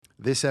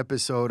This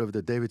episode of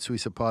the David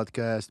Suissa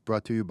podcast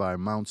brought to you by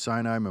Mount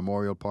Sinai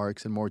Memorial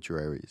Parks and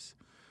Mortuaries.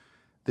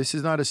 This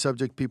is not a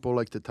subject people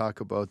like to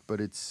talk about, but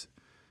it's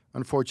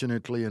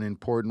unfortunately an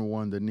important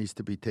one that needs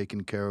to be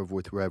taken care of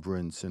with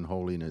reverence and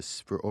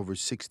holiness. For over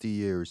 60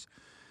 years,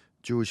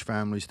 Jewish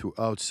families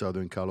throughout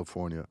Southern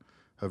California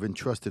have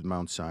entrusted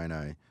Mount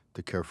Sinai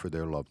to care for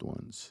their loved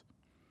ones.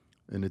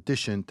 In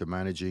addition to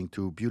managing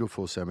two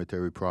beautiful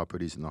cemetery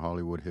properties in the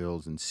Hollywood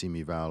Hills and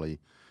Simi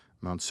Valley,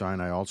 Mount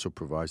Sinai also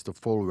provides the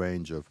full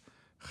range of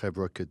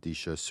Chevra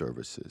Kadisha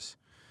services.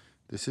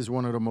 This is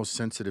one of the most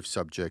sensitive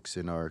subjects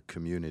in our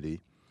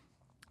community,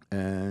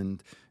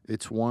 and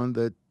it's one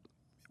that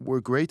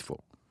we're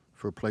grateful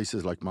for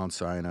places like Mount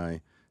Sinai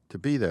to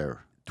be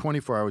there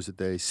 24 hours a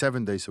day,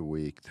 7 days a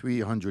week,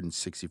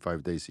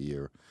 365 days a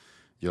year.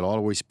 You'll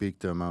always speak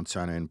to a Mount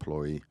Sinai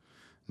employee,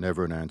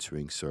 never an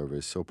answering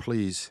service. So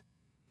please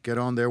get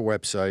on their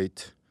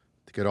website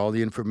to get all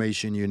the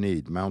information you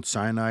need,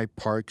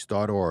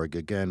 MountSinaiParks.org.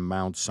 Again,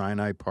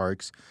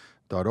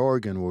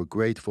 MountSinaiParks.org, and we're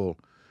grateful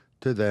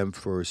to them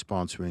for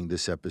sponsoring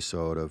this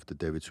episode of the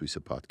David Suissa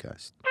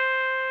podcast.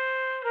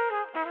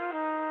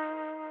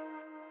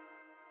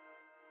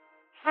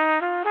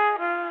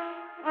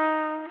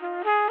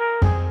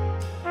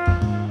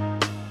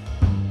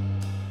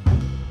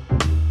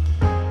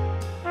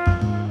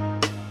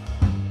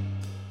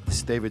 This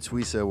is David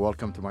Suissa.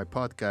 Welcome to my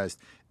podcast.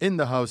 In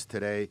the house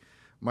today,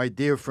 my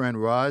dear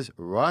friend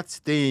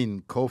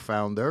Rothstein,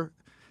 co-founder,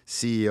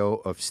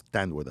 CEO of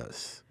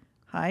StandWithUs.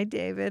 Hi,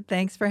 David.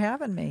 Thanks for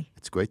having me.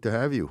 It's great to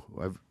have you.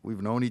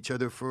 We've known each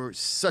other for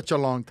such a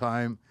long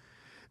time.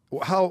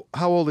 How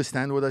old is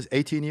StandWithUs?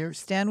 18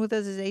 years?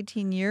 StandWithUs is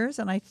 18 years,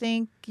 and I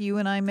think you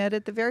and I met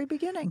at the very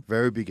beginning.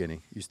 Very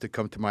beginning. Used to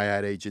come to my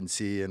ad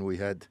agency, and we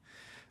had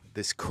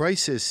this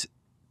crisis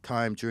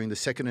time during the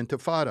Second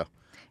Intifada,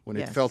 when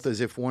it felt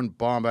as if one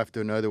bomb after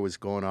another was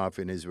going off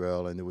in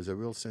Israel, and there was a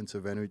real sense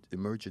of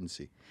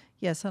emergency.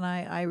 Yes, and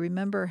I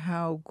remember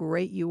how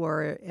great you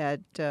are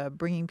at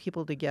bringing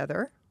people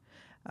together.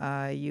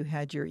 You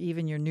had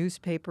your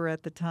newspaper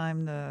at the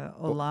time, the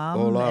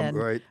Olam and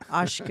right.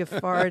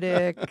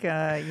 Ashkefardik,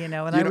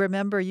 I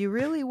remember you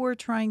really were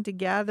trying to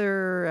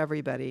gather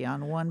everybody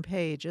on one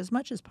page as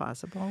much as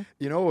possible.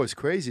 You know what was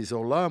crazy is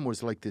Olam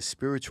was like this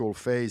spiritual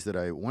phase that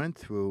I went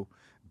through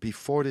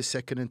before the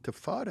Second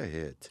Intifada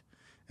hit.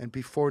 And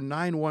before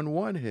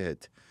 9/11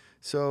 hit.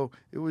 So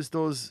it was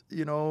those,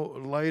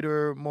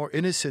 lighter, more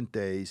innocent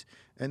days.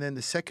 And then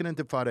the Second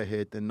Intifada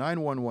hit, and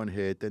 9/11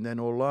 hit, and then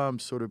Olam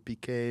sort of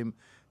became,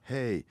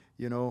 hey,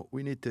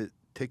 we need to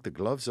take the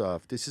gloves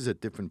off. This is a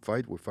different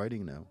fight we're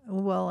fighting now.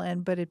 Well,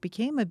 but it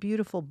became a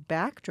beautiful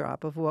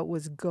backdrop of what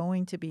was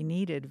going to be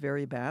needed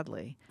very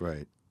badly.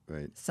 Right.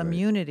 Some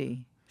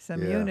unity.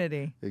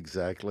 Unity.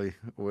 Exactly.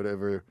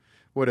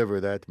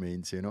 Whatever that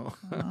means,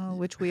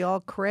 Which we all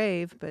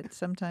crave, but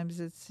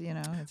sometimes it's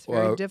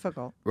very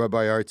difficult.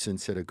 Rabbi Artson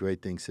said a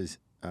great thing, says,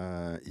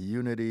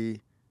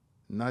 unity,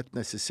 not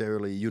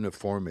necessarily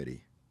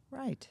uniformity.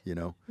 Right.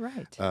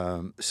 Right.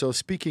 So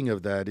speaking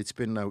of that, it's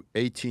been now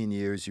 18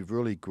 years. You've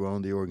really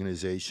grown the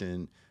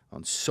organization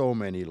on so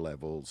many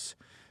levels.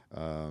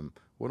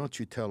 Why don't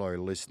you tell our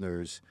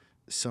listeners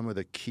some of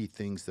the key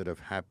things that have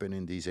happened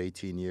in these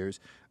 18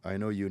 years? I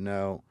know you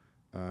now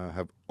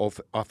have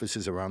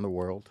offices around the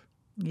world.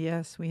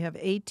 Yes, we have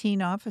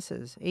 18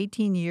 offices,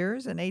 18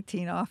 years and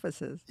 18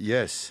 offices.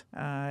 Yes.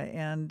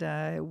 And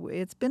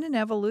it's been an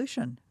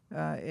evolution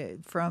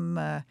from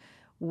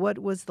what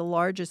was the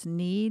largest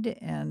need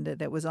and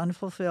that was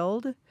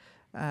unfulfilled,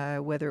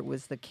 whether it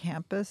was the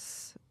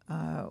campus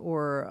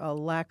or a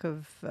lack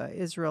of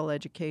Israel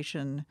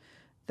education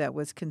that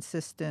was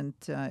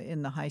consistent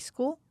in the high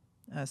school.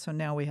 So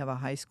now we have a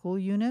high school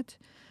unit.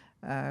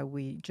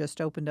 We just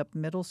opened up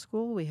middle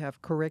school. We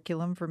have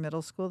curriculum for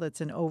middle school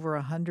that's in over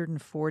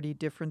 140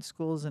 different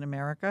schools in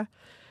America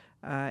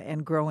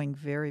and growing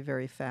very,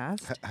 very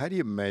fast. How do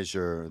you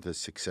measure the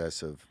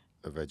success of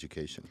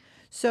education?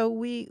 So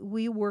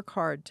we work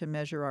hard to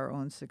measure our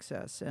own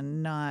success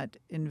and not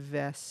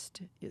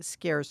invest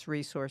scarce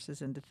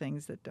resources into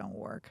things that don't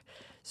work.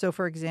 So,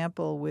 for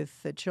example,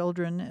 with the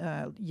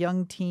children,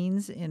 young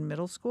teens in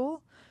middle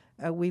school,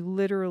 we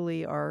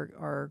literally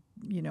are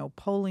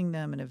polling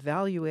them and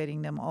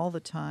evaluating them all the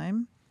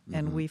time. Mm-hmm.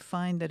 And we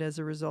find that as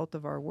a result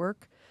of our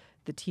work,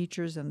 the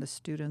teachers and the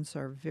students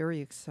are very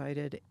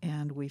excited.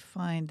 And we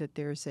find that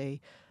there's a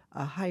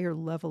higher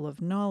level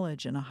of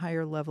knowledge and a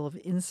higher level of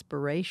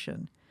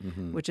inspiration,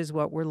 mm-hmm. which is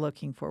what we're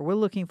looking for. We're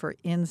looking for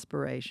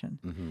inspiration.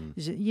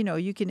 Mm-hmm.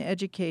 You can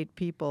educate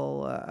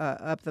people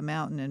up the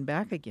mountain and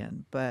back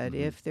again. But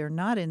mm-hmm. if they're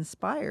not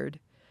inspired,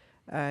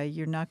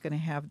 you're not going to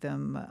have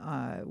them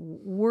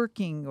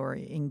working or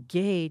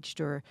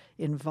engaged or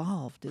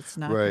involved. It's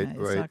not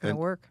going to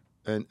work.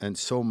 And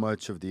so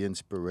much of the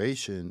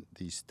inspiration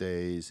these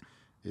days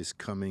is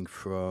coming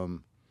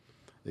from,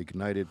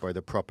 ignited by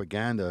the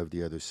propaganda of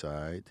the other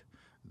side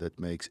that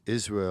makes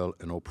Israel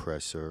an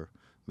oppressor,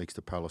 makes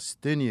the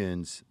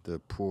Palestinians the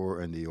poor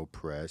and the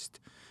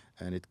oppressed,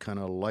 and it kind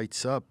of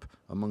lights up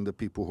among the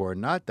people who are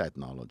not that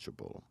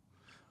knowledgeable.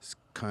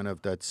 kind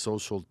of that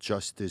social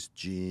justice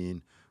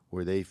gene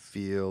where they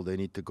feel they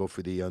need to go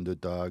for the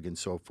underdog and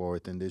so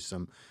forth. And there's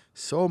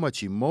so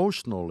much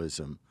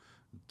emotionalism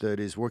that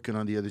is working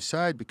on the other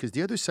side, because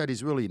the other side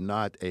is really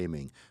not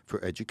aiming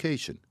for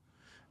education.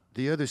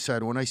 The other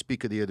side, when I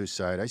speak of the other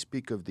side, I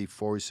speak of the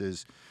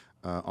forces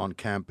on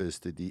campus,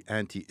 the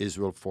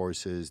anti-Israel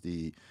forces,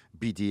 the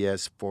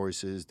BDS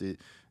forces, the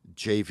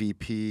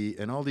JVP,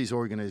 and all these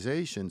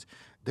organizations.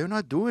 They're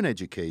not doing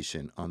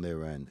education on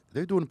their end.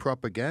 They're doing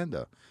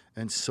propaganda.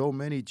 And so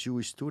many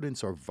Jewish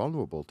students are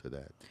vulnerable to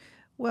that.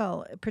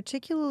 Well,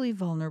 particularly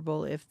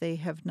vulnerable if they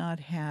have not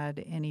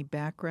had any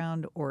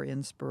background or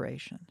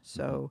inspiration.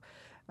 So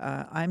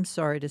I'm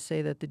sorry to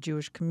say that the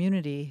Jewish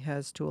community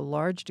has, to a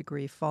large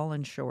degree,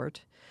 fallen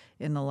short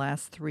in the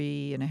last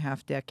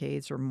 3.5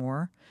 decades or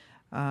more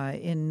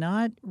in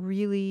not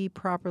really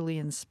properly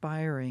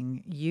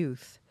inspiring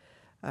youth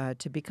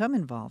to become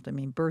involved. I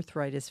mean,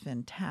 Birthright is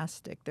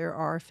fantastic. There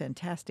are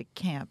fantastic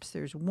camps.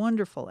 There's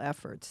wonderful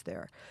efforts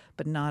there,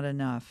 but not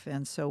enough.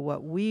 And so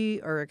what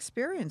we are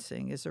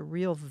experiencing is a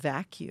real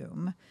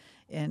vacuum,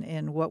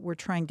 and what we're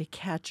trying to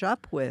catch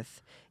up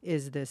with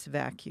is this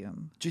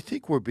vacuum. Do you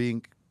think we're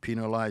being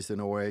penalized in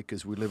a way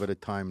because we live at a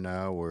time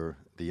now where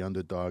the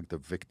underdog, the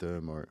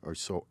victim are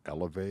so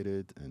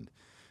elevated, and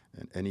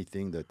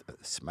anything that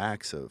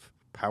smacks of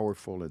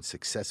powerful and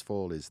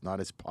successful is not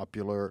as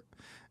popular,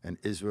 and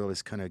Israel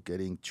is kind of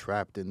getting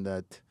trapped in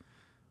that,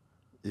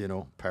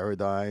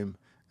 paradigm,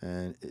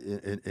 and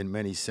in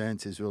many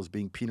sense, Israel is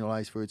being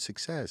penalized for its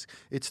success.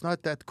 It's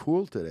not that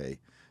cool today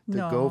to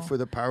go for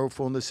the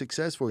powerful and the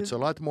successful. It's a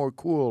lot more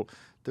cool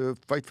to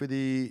fight for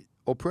the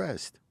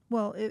oppressed.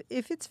 Well,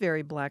 if it's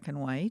very black and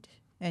white,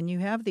 and you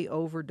have the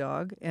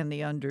overdog and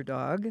the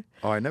underdog.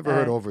 Oh, I never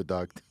heard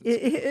overdog.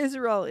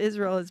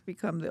 Israel has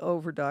become the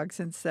overdog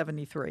since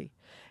 1973.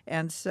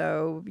 And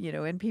so,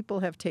 and people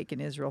have taken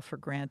Israel for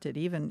granted.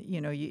 Even,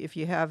 if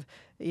you have,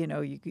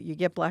 you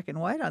get black and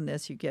white on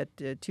this, you get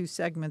two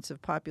segments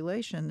of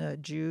population,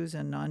 Jews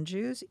and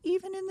non-Jews,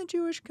 even in the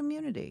Jewish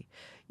community,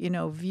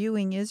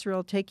 viewing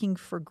Israel, taking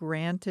for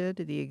granted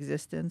the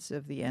existence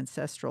of the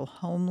ancestral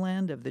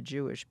homeland of the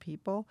Jewish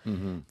people.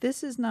 Mm-hmm.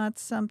 This is not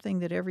something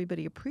that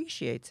everybody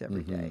appreciates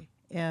every day.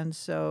 And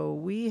so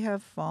we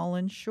have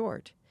fallen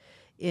short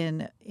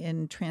in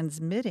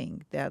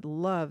transmitting that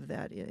love,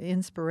 that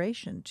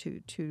inspiration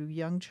to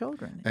young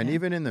children. And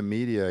even in the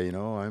media,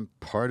 I'm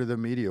part of the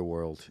media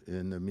world.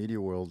 In the media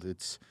world,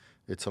 it's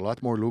a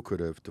lot more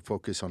lucrative to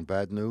focus on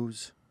bad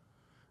news.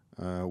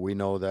 We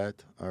know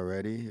that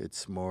already.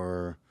 It's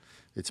more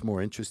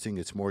interesting.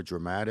 It's more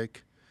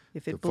dramatic.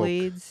 If it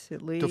bleeds,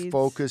 it leads. To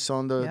focus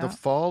on the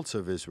faults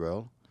of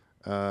Israel,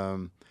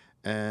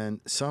 and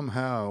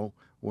somehow,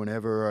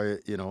 whenever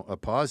a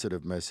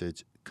positive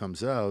message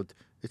comes out,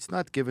 it's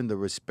not given the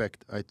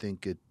respect I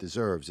think it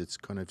deserves. It's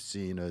kind of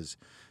seen as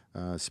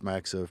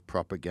smacks of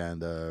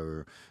propaganda,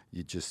 or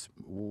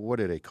what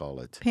do they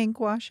call it? Pink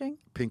washing?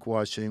 Pink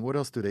washing. What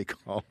else do they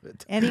call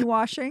it? Any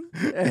washing?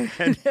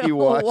 Any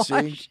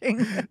washing.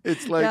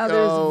 It's like, now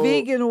there's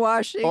vegan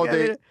washing.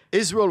 Oh,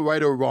 Israel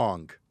right or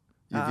wrong.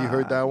 Have you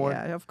heard that one?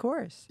 Yeah, of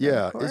course.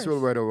 Yeah, of course. Israel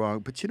right or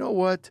wrong. But you know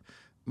what?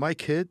 My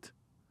kid,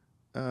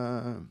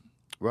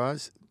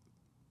 Roz,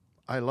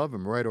 I love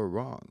him right or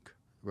wrong,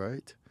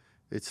 right?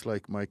 It's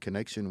like my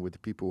connection with the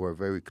people who are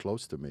very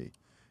close to me.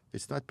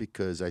 It's not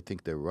because I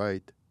think they're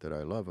right that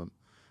I love them.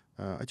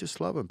 I just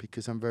love them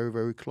because I'm very,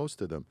 very close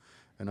to them.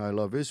 And I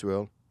love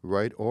Israel,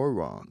 right or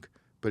wrong.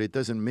 But it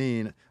doesn't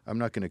mean I'm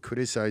not going to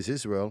criticize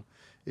Israel.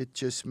 It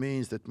just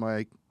means that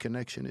my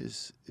connection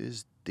is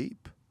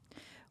deep.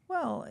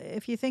 Well,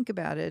 if you think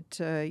about it,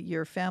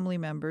 your family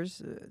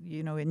members,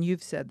 and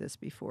you've said this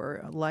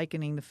before,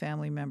 likening the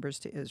family members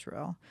to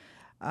Israel.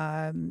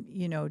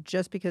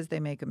 Just because they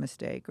make a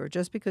mistake or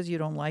just because you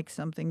don't like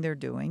something they're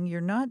doing,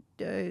 you're not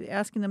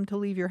asking them to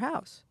leave your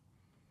house.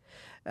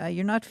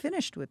 You're not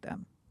finished with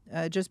them.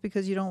 Just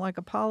because you don't like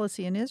a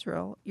policy in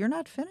Israel, you're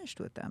not finished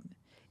with them.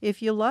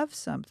 If you love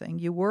something,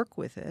 you work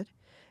with it,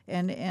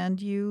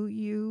 and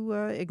you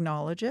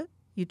acknowledge it,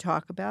 you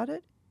talk about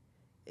it.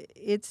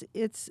 It's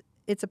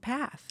a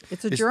path.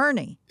 It's a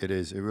journey. It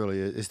is. It really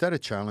is. Is that a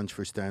challenge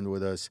for Stand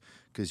With Us?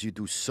 Because you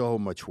do so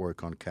much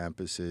work on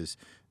campuses.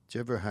 Do you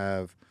ever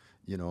have,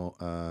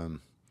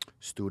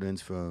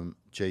 students from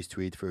J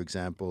Street, for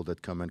example,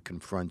 that come and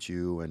confront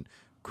you and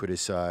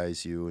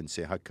criticize you and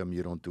say, how come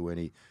you don't do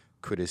any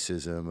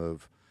criticism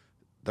of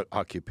the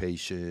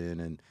occupation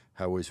and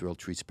how Israel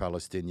treats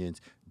Palestinians?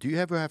 Do you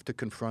ever have to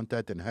confront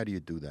that, and how do you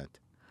do that?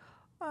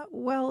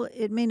 Well,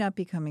 it may not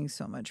be coming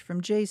so much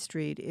from J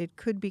Street. It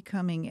could be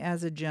coming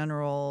as a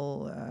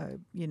general,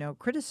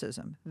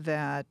 criticism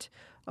that,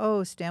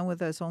 Stand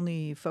With Us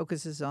only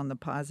focuses on the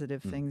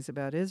positive things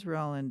about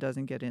Israel and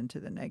doesn't get into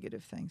the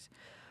negative things.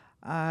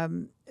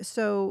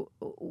 So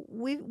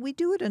we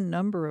do it a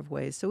number of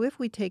ways. So if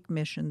we take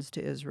missions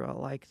to Israel,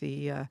 like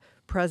the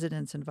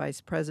presidents and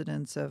vice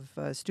presidents of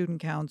student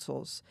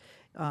councils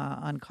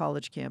on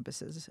college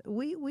campuses,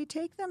 we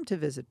take them to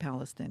visit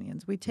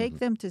Palestinians. We take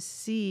them to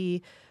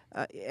see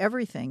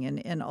everything.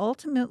 And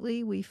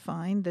ultimately, we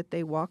find that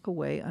they walk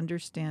away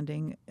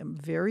understanding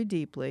very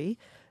deeply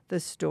the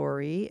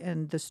story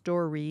and the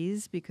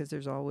stories, because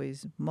there's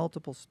always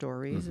multiple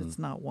stories. It's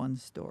not one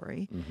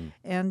story.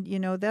 And,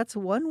 that's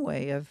one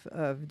way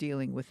of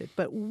dealing with it.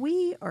 But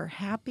we are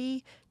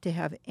happy to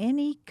have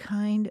any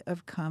kind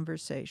of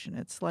conversation.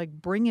 It's like,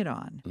 bring it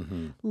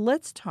on.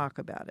 Let's talk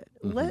about it.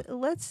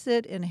 Let's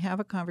sit and have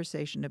a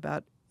conversation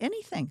about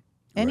anything.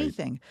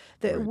 Anything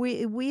that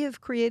we have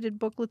created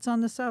booklets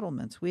on the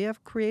settlements. We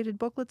have created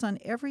booklets on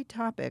every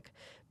topic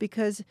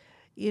because,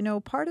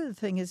 part of the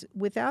thing is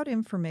without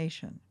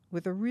information,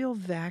 with a real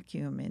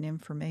vacuum in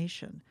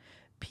information,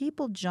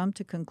 people jump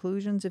to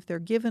conclusions. If they're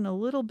given a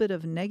little bit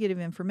of negative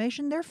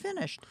information, they're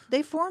finished.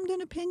 They formed an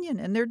opinion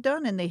and they're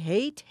done, and they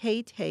hate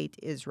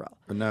Israel.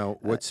 Now,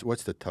 what's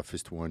the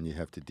toughest one you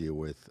have to deal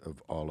with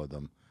of all of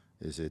them?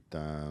 Is it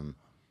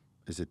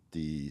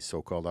the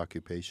so-called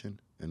occupation?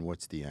 And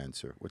what's the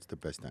answer? What's the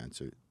best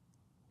answer?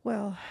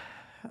 Well,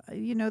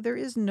 there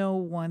is no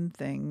one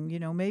thing.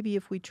 Maybe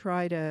if we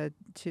try to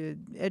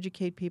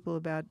educate people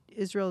about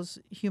Israel's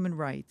human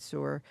rights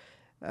or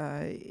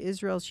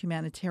Israel's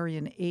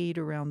humanitarian aid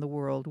around the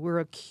world, we're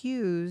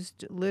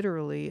accused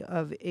literally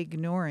of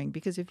ignoring.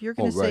 Because if you're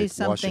going to say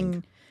something,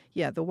 washing.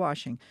 Yeah, the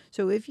washing.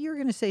 So if you're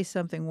going to say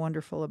something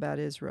wonderful about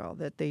Israel,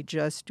 that they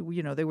just,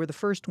 they were the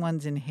first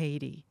ones in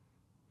Haiti.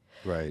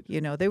 Right.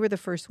 They were the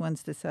first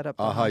ones to set up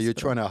the hospital. You're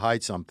trying to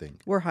hide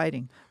something. We're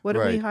hiding. What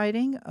are we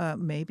hiding?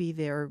 Maybe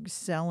they're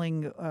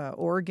selling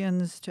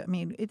organs.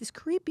 It's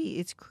creepy.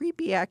 It's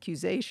creepy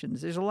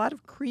accusations. There's a lot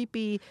of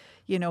creepy,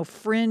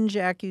 fringe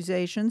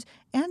accusations.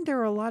 And there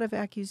are a lot of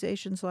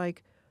accusations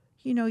like,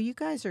 you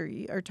guys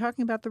are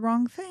talking about the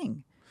wrong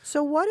thing.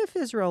 So what if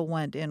Israel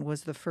went and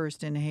was the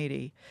first in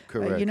Haiti?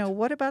 Correct.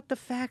 What about the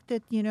fact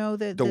that,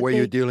 the way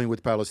you're dealing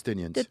with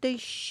Palestinians. That they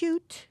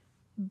shoot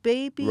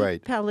baby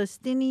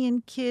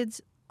Palestinian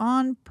kids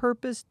on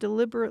purpose,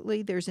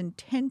 deliberately. There's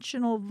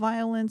intentional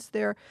violence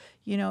there.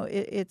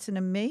 It's an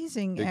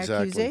amazing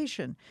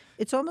accusation.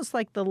 It's almost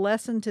like the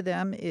lesson to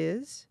them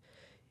is,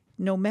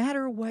 no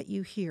matter what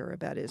you hear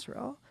about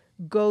Israel,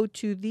 go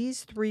to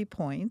these 3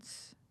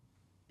 points.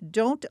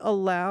 Don't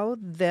allow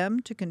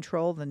them to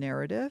control the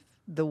narrative,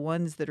 the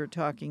ones that are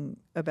talking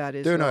about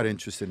Israel. They're not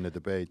interested in the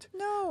debate.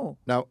 No.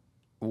 Now,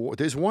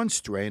 there's one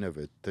strain of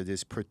it that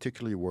is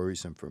particularly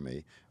worrisome for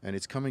me, and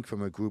it's coming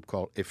from a group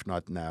called If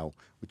Not Now,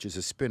 which is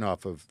a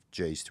spin-off of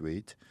J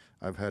Street.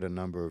 I've had a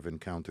number of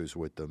encounters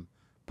with them,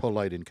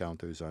 polite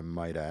encounters, I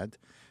might add.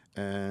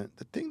 And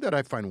the thing that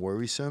I find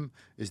worrisome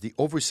is the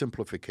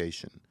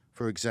oversimplification.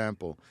 For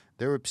example,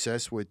 they're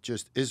obsessed with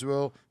just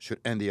Israel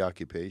should end the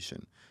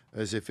occupation,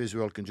 as if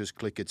Israel can just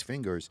click its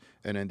fingers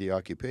and end the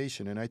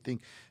occupation. And I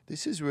think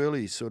this is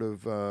really sort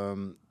of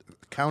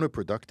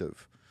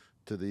counterproductive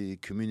to the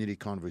community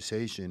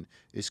conversation,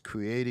 is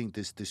creating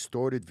this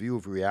distorted view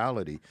of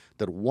reality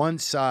that one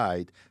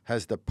side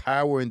has the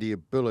power and the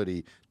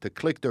ability to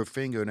click their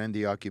finger and end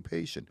the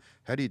occupation.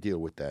 How do you deal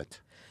with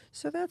that?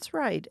 So that's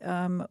right.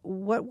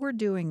 What we're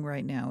doing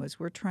right now is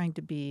we're trying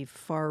to be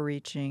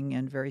far-reaching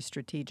and very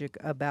strategic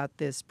about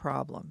this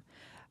problem.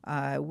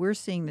 We're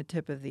seeing the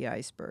tip of the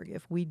iceberg.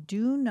 If we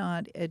do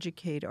not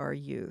educate our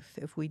youth,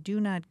 if we do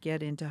not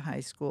get into high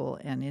school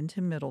and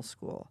into middle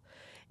school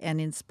and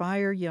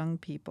inspire young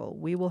people,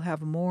 we will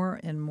have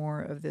more and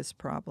more of this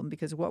problem,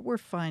 because what we're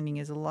finding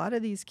is a lot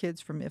of these kids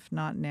from If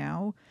Not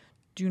Now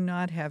do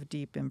not have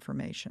deep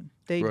information.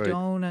 They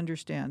don't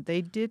understand.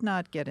 They did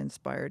not get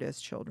inspired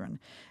as children.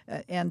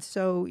 And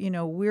so,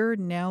 we're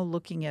now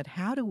looking at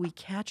how do we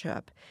catch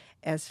up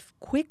as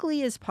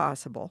quickly as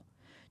possible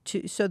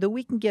so that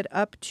we can get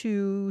up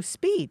to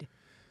speed.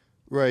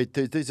 Right.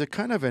 There's a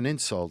kind of an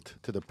insult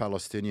to the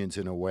Palestinians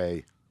in a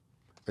way,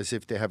 as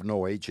if they have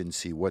no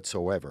agency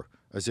whatsoever,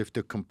 as if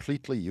they're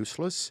completely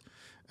useless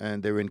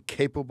and they're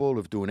incapable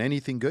of doing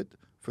anything good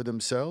for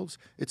themselves.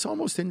 It's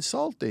almost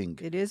insulting.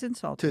 It is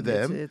insulting to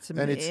them. It's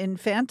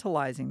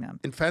infantilizing them.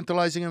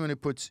 Infantilizing them, and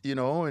it puts,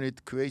 and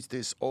it creates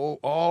this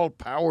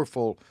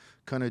all-powerful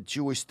kind of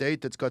Jewish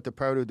state that's got the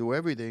power to do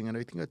everything. And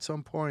I think at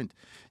some point,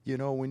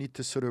 we need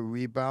to sort of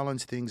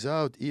rebalance things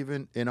out,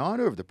 even in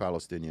honor of the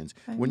Palestinians.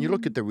 When you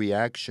look at the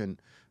reaction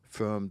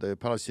from the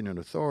Palestinian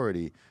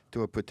Authority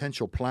to a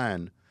potential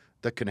plan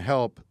that can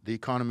help the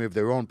economy of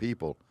their own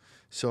people.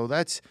 So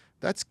that's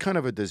kind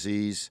of a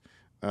disease,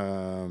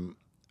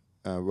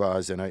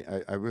 Roz, and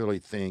I really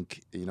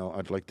think,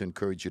 I'd like to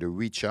encourage you to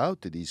reach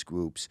out to these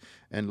groups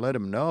and let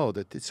them know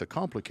that it's a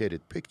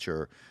complicated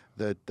picture,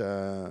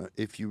 that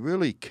if you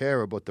really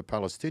care about the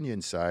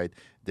Palestinian side,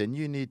 then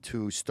you need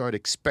to start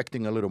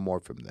expecting a little more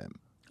from them.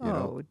 you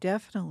know? Oh,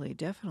 definitely,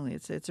 definitely.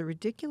 It's a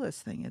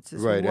ridiculous thing. It's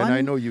this Right, and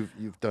I know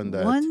you've done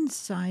that.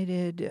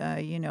 one-sided,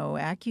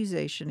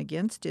 accusation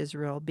against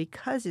Israel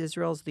because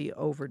Israel's the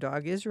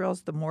overdog.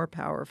 Israel's the more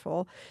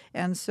powerful,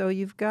 and so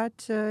you've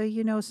got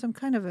some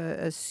kind of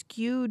a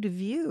skewed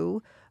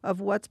view of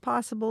what's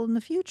possible in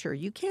the future.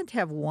 You can't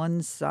have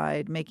one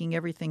side making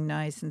everything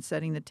nice and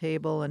setting the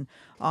table and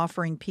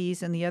offering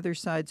peace, and the other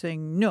side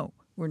saying no.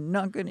 We're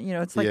not going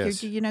to, it's like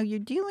Yes, you're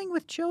dealing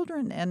with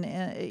children, and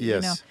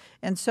yes.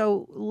 and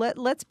so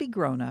let's be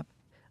grown up.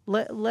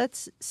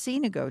 Let's see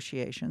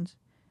negotiations.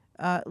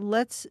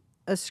 Let's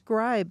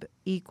ascribe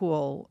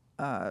equal,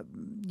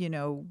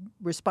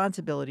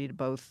 responsibility to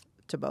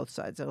both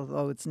sides.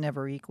 Although it's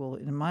never equal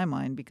in my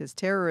mind, because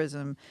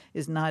terrorism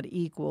is not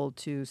equal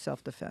to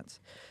self-defense.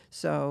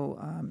 So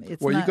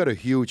it's Well, you not. got a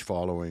huge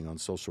following on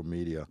social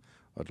media.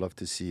 I'd love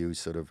to see you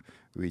sort of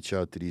reach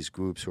out to these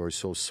groups who are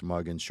so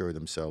smug and sure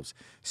themselves.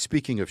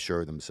 Speaking of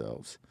sure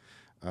themselves,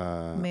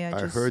 May I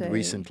I just heard say?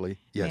 recently.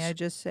 May I Yes,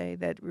 just say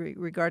that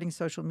regarding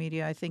social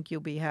media, I think you'll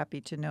be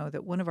happy to know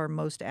that one of our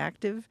most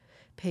active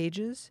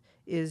pages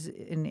is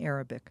in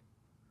Arabic.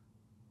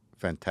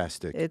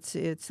 fantastic.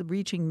 It's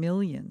reaching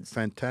millions.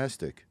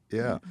 Fantastic.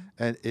 Yeah.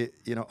 Yeah.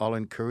 And I'll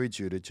encourage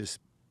you to just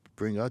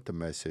bring out the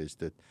message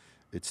that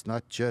it's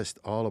not just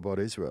all about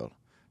Israel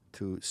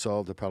to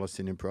solve the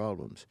Palestinian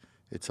problems.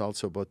 It's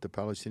also about the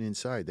Palestinian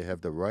side. They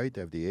have the right,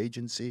 they have the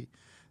agency,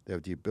 they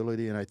have the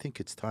ability, and I think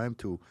it's time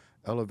to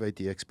elevate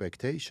the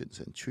expectations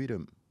and treat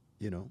them,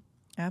 not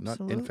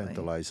Absolutely.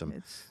 infantilize them.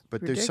 It's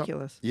But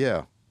ridiculous.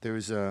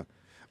 there's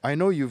I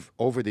know you've,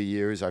 over the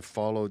years, I've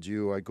followed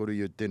you. I go to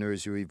your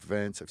dinners, your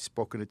events. I've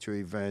spoken at your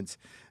events.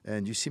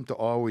 And you seem to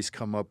always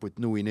come up with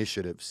new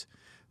initiatives.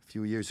 A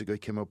few years ago, you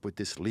came up with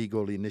this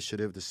legal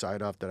initiative, the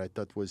side off that I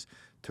thought was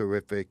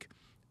terrific.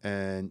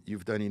 And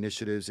you've done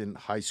initiatives in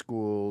high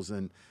schools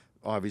and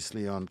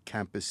obviously on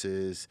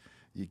campuses.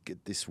 You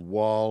get this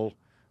wall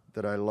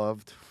that I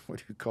loved. What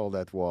do you call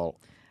that wall?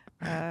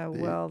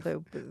 Well,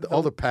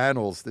 All the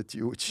panels that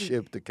you would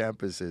ship to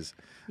campuses.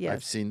 yes.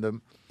 I've seen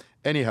them.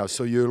 Anyhow,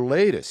 so your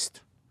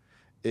latest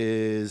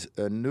is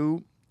a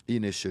new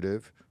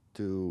initiative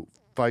to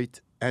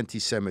fight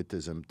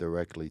anti-Semitism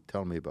directly.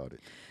 Tell me about it.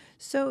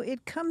 So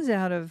it comes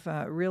out of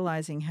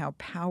realizing how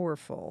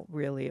powerful,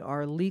 really,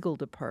 our legal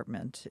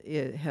department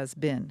has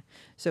been.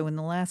 So in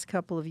the last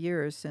couple of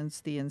years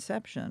since the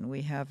inception,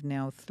 we have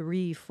now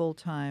 3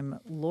 full-time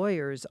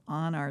lawyers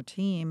on our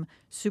team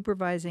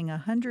supervising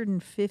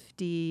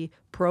 150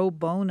 pro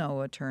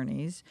bono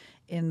attorneys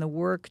in the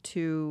work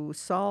to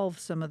solve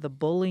some of the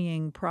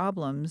bullying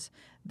problems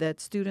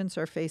that students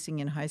are facing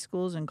in high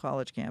schools and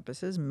college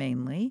campuses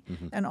mainly,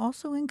 and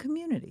also in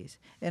communities.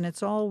 And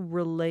it's all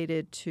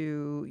related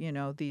to,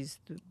 these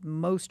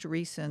most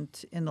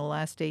recent, in the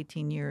last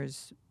 18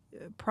 years,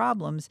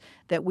 problems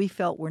that we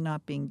felt were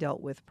not being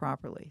dealt with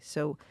properly.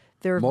 So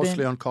there have Mostly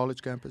been on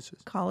college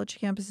campuses? college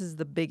campuses is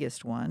the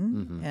biggest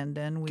one, and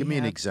then we Give me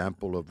an have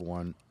example of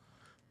one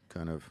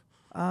kind of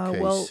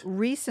well, case.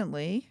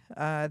 recently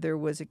there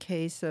was a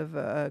case of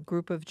a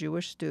group of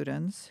Jewish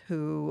students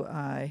who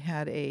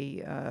had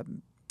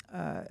an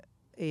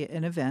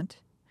event,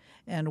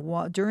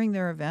 and during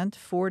their event,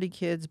 40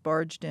 kids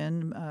barged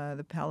in.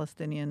 The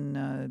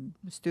Palestinian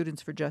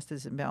Students for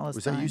Justice in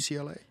Palestine. Was that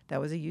UCLA? That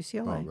was at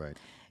UCLA. Oh, right.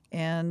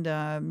 And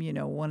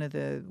one of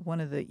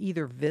the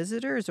either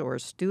visitors or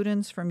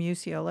students from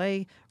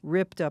UCLA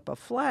ripped up a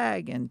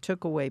flag and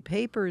took away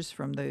papers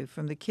from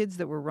the kids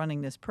that were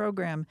running this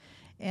program,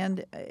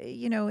 and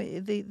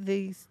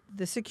the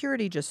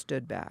security just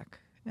stood back,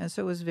 and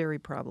so it was very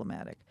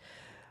problematic.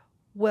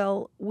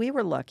 Well, we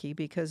were lucky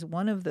because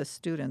one of the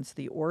students,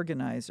 the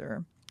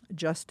organizer,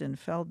 Justin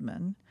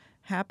Feldman,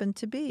 happened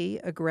to be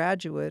a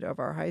graduate of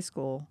our high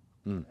school,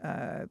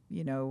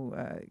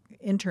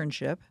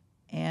 internship.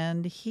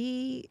 And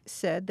he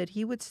said that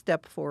he would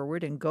step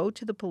forward and go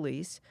to the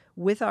police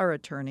with our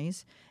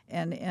attorneys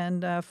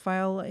and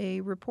file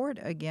a report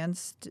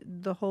against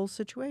the whole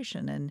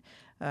situation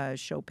and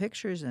show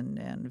pictures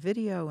and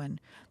video. And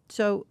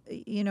so,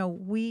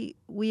 we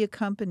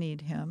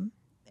accompanied him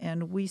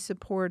and we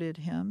supported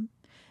him.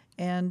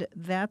 And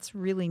that's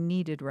really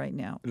needed right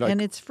now. Like, and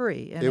it's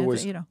free. And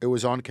it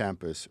was on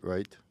campus,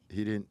 right?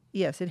 He didn't.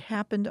 Yes, it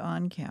happened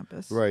on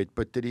campus. Right,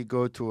 but did he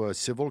go to a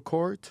civil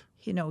court?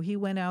 He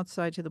went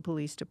outside to the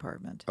police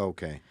department.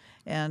 Okay.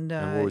 And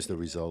what was the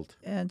result?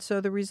 And so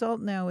the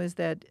result now is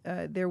that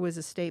there was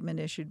a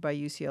statement issued by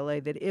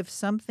UCLA that if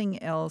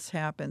something else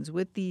happens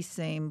with these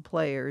same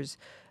players,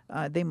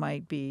 they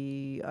might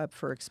be up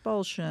for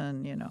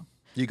expulsion,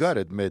 You got to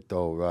admit,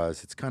 though,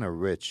 Raz, it's kind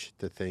of rich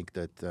to think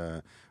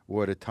that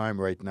we're at a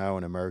time right now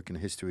in American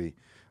history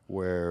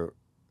where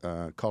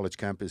college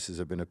campuses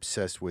have been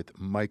obsessed with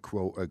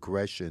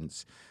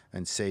microaggressions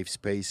and safe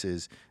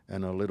spaces,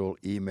 and a little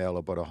email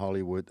about a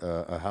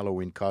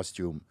Halloween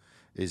costume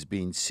is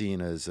being seen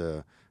as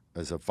a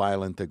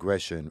violent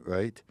aggression,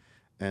 right?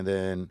 And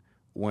then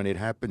when it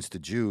happens to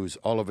Jews,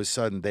 all of a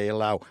sudden they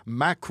allow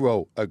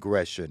macro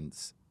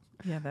aggressions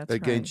Yeah, that's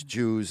against right.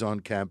 Jews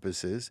on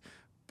campuses.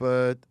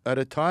 But at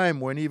a time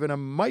when even a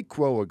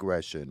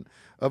microaggression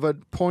of a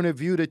point of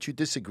view that you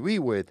disagree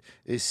with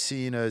is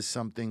seen as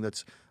something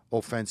that's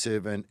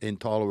offensive and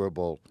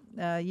intolerable.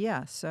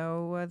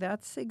 So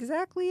that's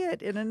exactly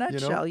it in a You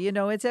nutshell. know? You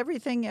know, it's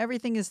everything.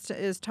 Everything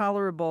is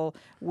tolerable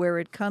where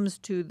it comes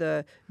to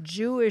the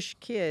Jewish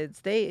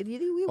kids.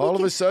 All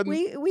of a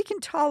sudden, we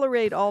can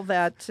tolerate all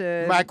that.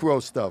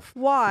 macro stuff.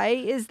 Why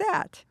is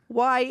that?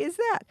 Why is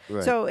that?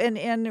 Right. So,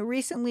 and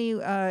recently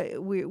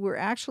we were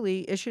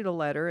actually issued a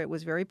letter. It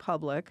was very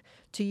public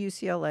to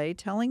UCLA,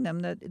 telling them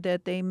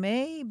that they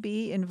may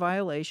be in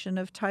violation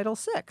of Title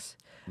VI,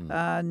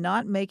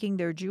 not making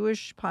their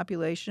Jewish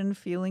population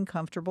feeling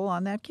comfortable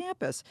on that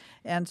campus.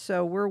 And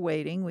so we're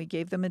waiting. We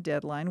gave them a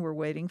deadline. We're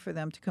waiting for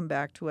them to come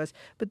back to us.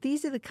 But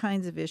these are the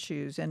kinds of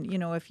issues. And, you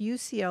know, if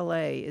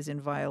UCLA is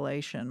in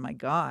violation, my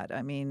God,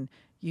 I mean,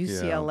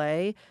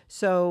 UCLA.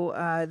 So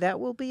that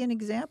will be an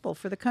example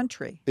for the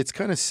country. It's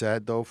kind of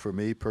sad, though, for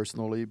me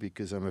personally,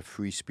 because I'm a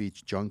free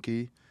speech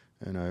junkie,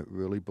 and I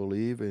really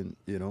believe in,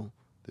 you know,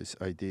 this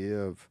idea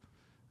of,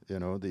 you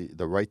know,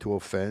 the right to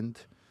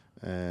offend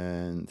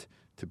and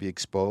to be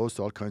exposed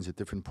to all kinds of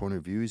different point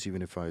of views,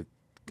 even if I,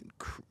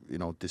 you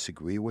know,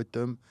 disagree with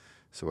them.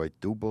 So I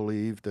do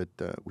believe that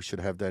we should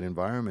have that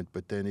environment,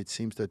 but then it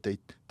seems that they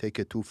take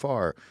it too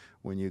far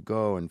when you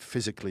go and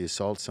physically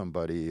assault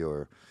somebody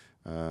or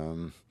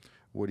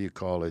what do you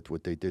call it?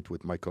 What they did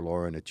with Michael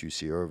Oren at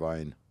UC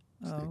Irvine.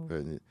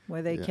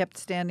 Where they kept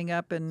standing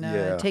up and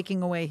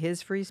taking away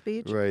his free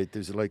speech? Right.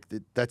 There's like,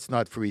 that's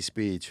not free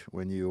speech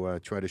when you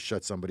try to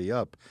shut somebody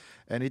up.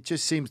 And it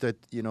just seems that,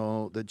 you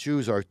know, the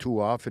Jews are too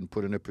often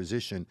put in a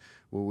position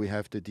where we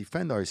have to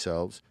defend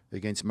ourselves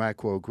against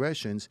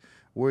macroaggressions,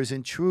 whereas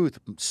in truth,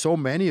 so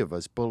many of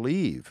us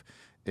believe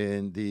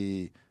in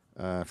the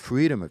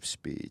freedom of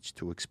speech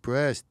to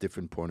express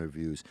different point of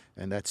views,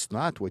 and that's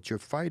not what you're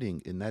fighting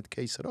in that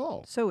case at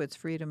all. So it's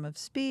freedom of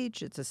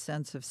speech, it's a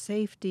sense of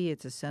safety,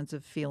 it's a sense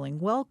of feeling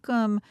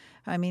welcome.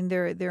 I mean,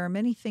 there are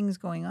many things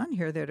going on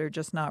here that are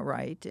just not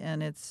right,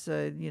 and it's,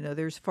 you know,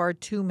 there's far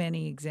too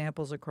many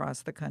examples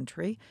across the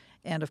country,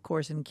 and of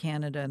course in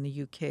Canada and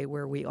the UK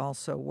where we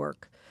also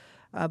work.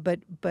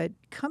 But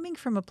coming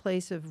from a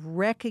place of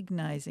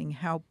recognizing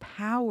how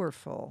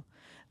powerful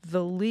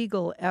the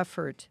legal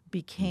effort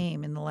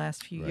became in the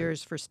last few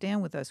years for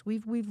Stand With Us,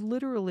 we've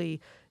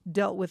literally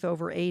dealt with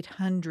over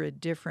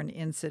 800 different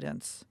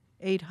incidents.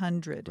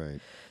 800. Right.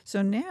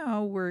 So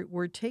now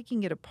we're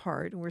taking it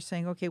apart and we're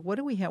saying, okay, what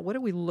do we have? What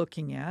are we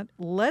looking at?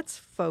 Let's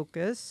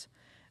focus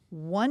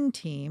one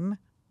team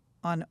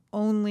on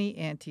only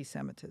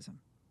anti-Semitism.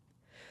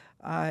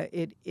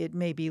 It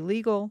may be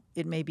legal,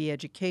 it may be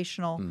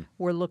educational.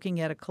 We're looking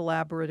at a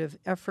collaborative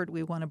effort.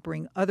 We want to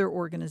bring other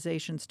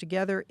organizations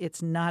together.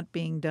 It's not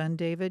being done,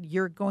 David.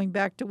 You're going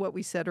back to what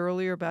we said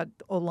earlier about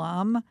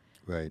Olam.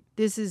 Right.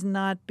 This is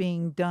not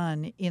being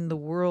done in the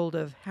world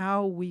of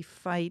how we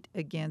fight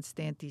against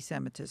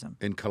anti-Semitism.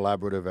 In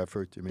collaborative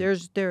effort, you mean?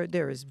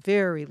 There is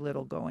very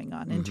little going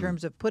on in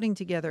terms of putting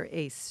together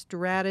a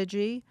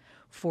strategy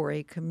for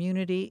a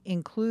community,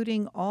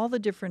 including all the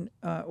different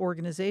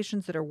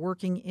organizations that are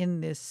working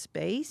in this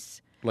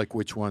space. Like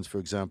which ones, for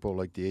example,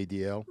 like the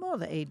ADL? Well,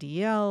 the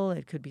ADL,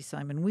 it could be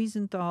Simon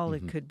Wiesenthal,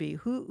 it could be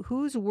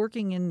who's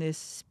working in this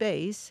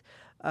space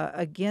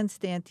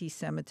against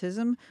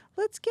anti-Semitism.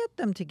 Let's get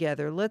them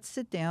together. Let's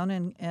sit down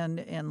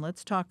and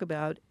let's talk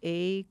about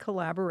a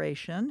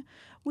collaboration.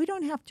 We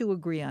don't have to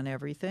agree on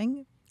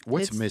everything.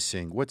 What's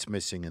missing? What's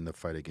missing in the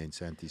fight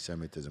against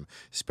anti-Semitism?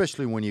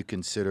 Especially when you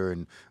consider,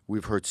 and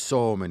we've heard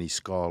so many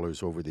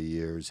scholars over the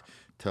years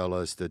tell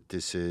us that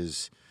this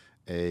is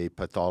a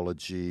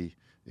pathology.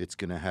 It's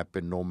going to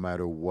happen no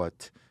matter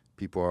what.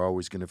 People are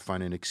always going to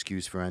find an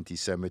excuse for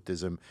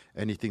anti-Semitism.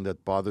 Anything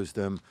that bothers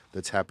them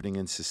that's happening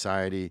in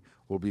society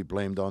will be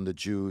blamed on the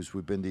Jews.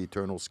 We've been the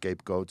eternal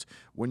scapegoats.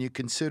 When you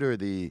consider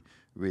the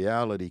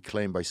reality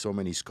claimed by so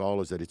many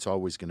scholars that it's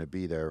always going to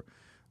be there,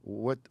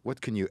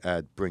 what can you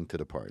bring to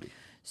the party?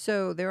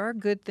 So there are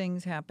good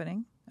things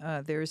happening.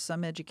 There's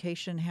some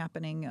education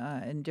happening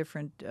in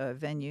different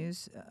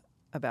venues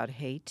about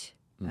hate,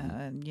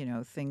 you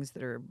know, things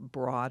that are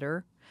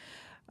broader.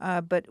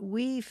 But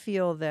we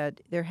feel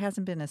that there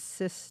hasn't been a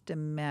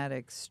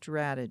systematic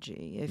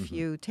strategy. If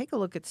you take a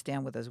look at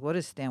Stand With Us, what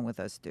does Stand With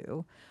Us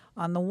do?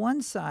 On the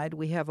one side,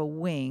 we have a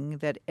wing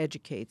that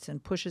educates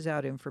and pushes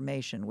out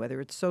information, whether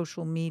it's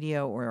social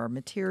media or our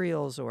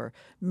materials or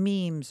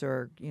memes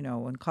or, you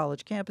know, on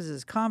college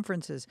campuses,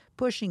 conferences,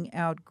 pushing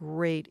out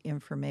great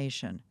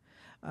information.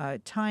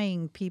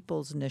 Tying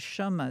people's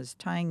neshamas,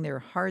 tying their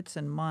hearts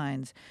and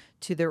minds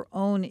to their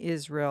own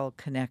Israel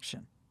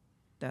connection.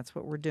 That's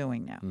what we're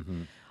doing now.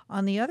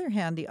 On the other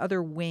hand, the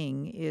other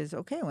wing is,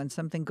 okay, when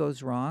something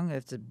goes wrong,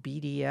 if it's a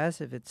BDS,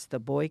 if it's the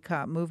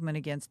boycott movement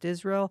against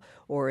Israel,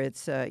 or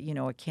it's, you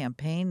know, a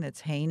campaign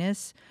that's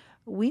heinous,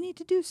 we need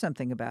to do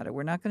something about it.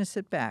 We're not going to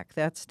sit back.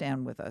 That's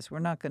Stand With Us. We're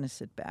not going to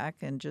sit back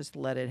and just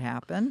let it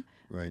happen.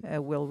 Right.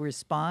 We'll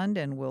respond,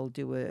 and we'll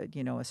do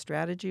a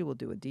strategy. We'll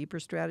do a deeper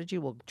strategy.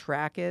 We'll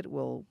track it.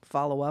 We'll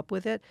follow up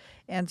with it.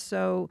 And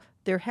so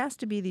there has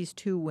to be these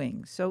two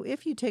wings. So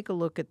if you take a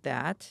look at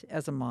that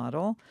as a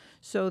model,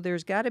 so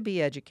there's got to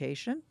be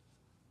education.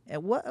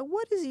 And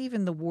what does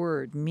even the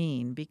word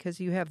mean? Because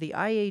you have the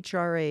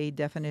IHRA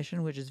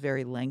definition, which is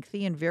very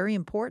lengthy and very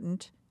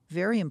important.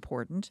 Very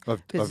important.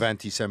 Of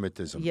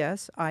anti-Semitism.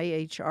 Yes,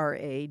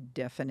 IHRA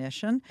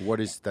definition. What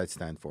does that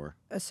stand for?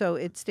 So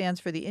it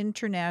stands for the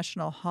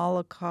International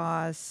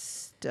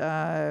Holocaust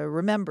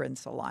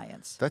Remembrance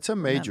Alliance. That's a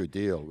major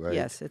deal, right?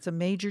 Yes, it's a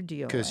major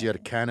deal. Because you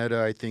had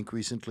Canada, I think,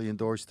 recently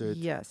endorsed it.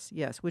 Yes,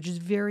 which is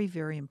very,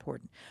 very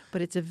important.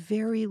 But it's a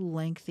very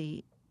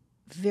lengthy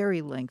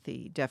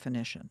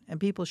definition, and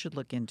people should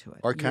look into it.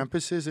 Are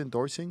campuses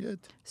endorsing it?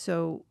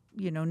 So,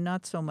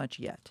 not so much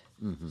yet.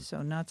 Mm-hmm.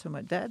 So not so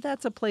much.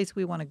 That's a place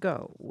we want to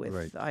go with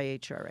Right.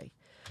 IHRA.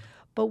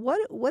 But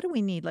what do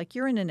we need? Like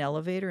you're in an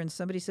elevator and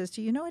somebody says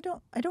to you,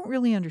 I don't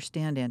really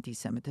understand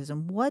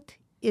anti-Semitism. What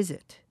is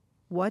it?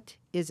 What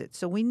is it?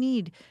 So we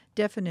need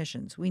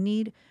definitions.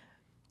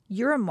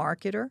 You're a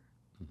marketer.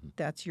 Mm-hmm.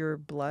 That's your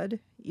blood.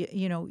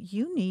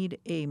 You need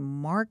a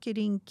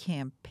marketing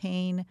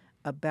campaign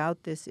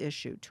about this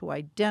issue to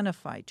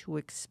identify, to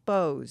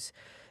expose,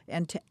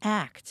 and to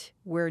act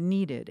where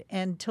needed,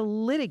 and to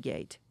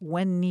litigate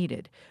when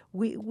needed.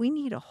 We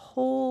need a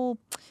whole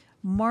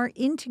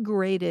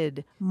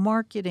integrated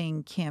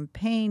marketing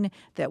campaign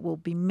that will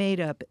be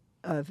made up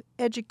of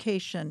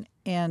education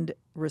and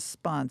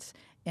response.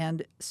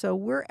 And so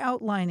we're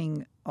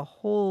outlining a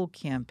whole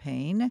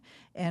campaign,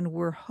 and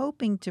we're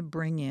hoping to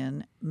bring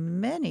in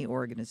many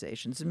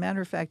organizations. As a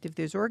matter of fact, if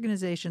there's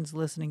organizations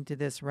listening to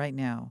this right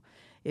now,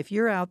 if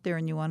you're out there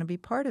and you want to be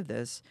part of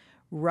this,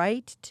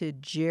 write to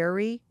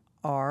Jerry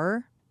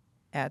R.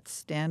 at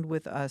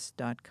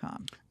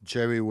StandWithUs.com.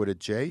 Jerry with a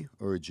J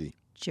or a G?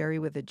 Jerry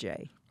with a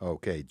J.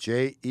 Okay,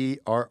 JERRY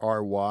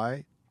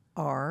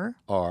R.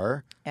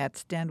 at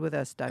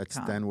StandWithUs.com. at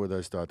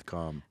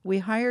StandWithUs.com. We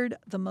hired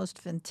the most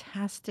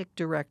fantastic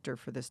director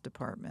for this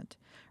department.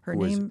 Her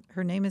Who is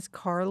name is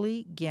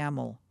Carly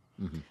Gamble.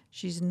 Mm-hmm.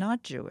 She's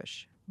not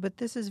Jewish, but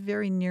this is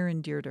very near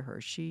and dear to her.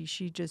 She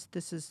just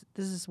this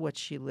is what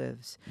she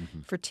lives.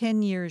 Mm-hmm. For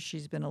 10 years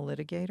she's been a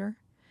litigator,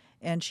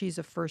 and she's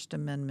a First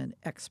Amendment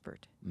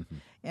expert. Mm-hmm.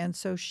 And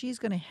so she's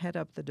going to head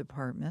up the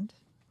department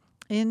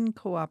in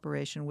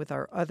cooperation with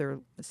our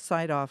other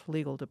side-off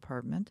legal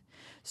department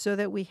so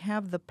that we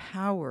have the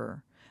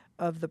power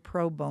of the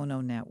pro bono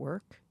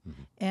network.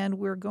 Mm-hmm. And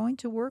we're going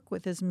to work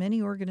with as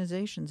many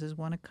organizations as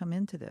want to come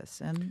into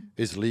this. And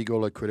is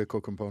legal a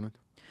critical component?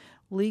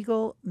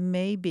 Legal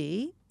may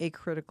be a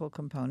critical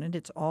component.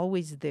 It's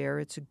always there.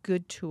 It's a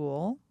good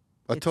tool.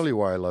 I'll tell you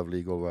why I love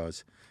legal,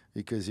 Roz.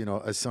 Because,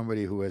 as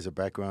somebody who has a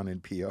background in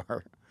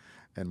PR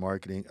and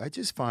marketing, I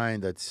just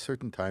find that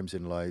certain times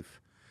in life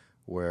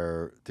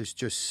where there's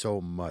just so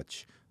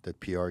much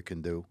that PR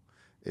can do.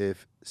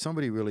 If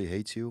somebody really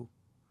hates you,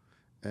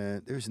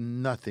 there's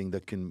nothing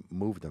that can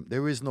move them.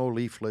 There is no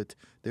leaflet.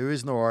 There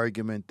is no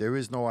argument. There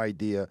is no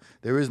idea.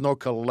 There is no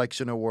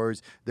collection of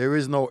words. There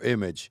is no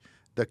image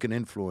that can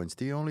influence.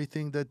 The only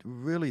thing that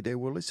really they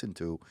will listen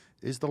to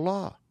is the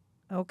law.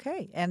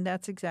 Okay, and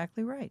that's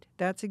exactly right.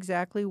 That's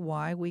exactly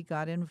why we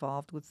got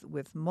involved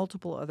with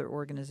multiple other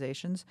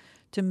organizations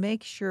to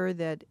make sure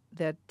that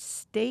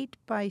state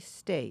by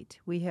state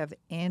we have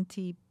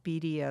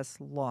anti-BDS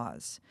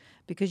laws,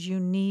 because you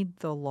need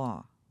the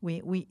law.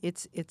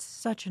 It's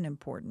such an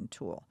important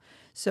tool.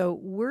 So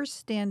we're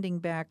standing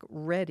back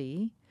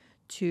ready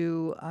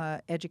to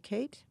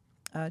educate,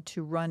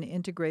 to run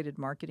integrated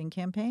marketing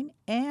campaign,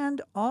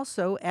 and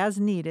also, as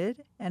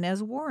needed and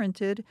as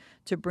warranted,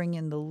 to bring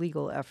in the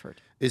legal effort.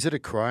 Is it a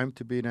crime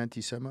to be an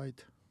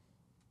anti-Semite?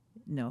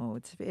 No,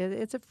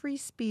 it's a free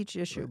speech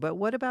issue. Right. But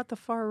what about the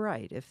far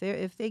right?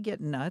 If they get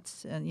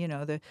nuts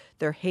and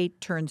their hate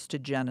turns to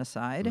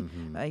genocide,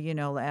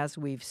 mm-hmm. As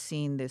we've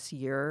seen this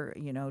year,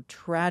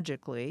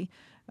 tragically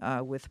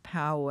with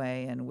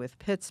Poway and with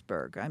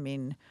Pittsburgh. I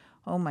mean,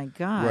 oh my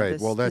God! Right.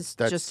 Well, that's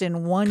just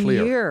in one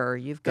clear. year.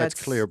 You've got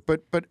that's clear.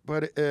 But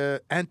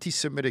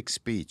anti-Semitic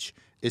speech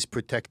is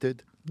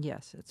protected.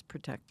 Yes, it's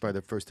protected by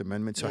the First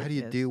Amendment. So how do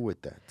you deal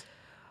with that?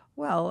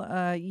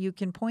 Well, you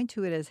can point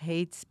to it as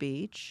hate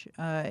speech.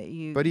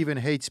 But even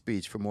hate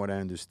speech, from what I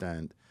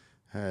understand,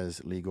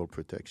 has legal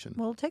protection.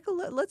 Well,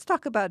 let's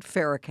talk about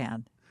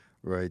Farrakhan.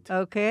 Right.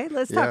 Okay,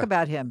 let's talk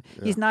about him.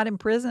 Yeah. He's not in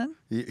prison.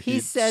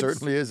 He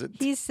certainly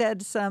isn't. He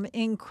said some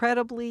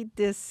incredibly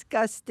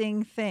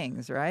disgusting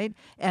things, right?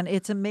 And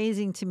it's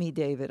amazing to me,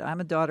 David. I'm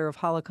a daughter of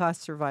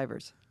Holocaust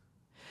survivors.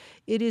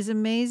 It is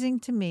amazing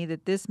to me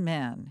that this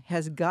man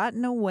has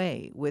gotten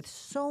away with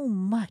so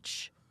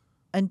much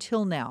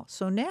until now.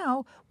 So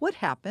now, what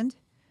happened?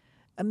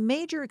 A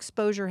major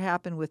exposure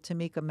happened with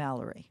Tamika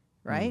Mallory,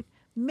 right?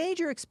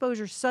 Major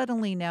exposure.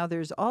 Suddenly now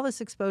there's all this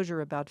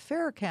exposure about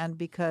Farrakhan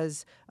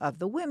because of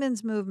the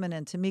women's movement,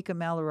 and Tamika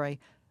Mallory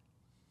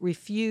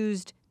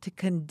refused to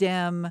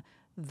condemn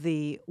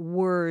the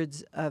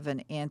words of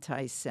an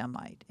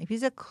anti-Semite.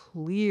 He's a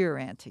clear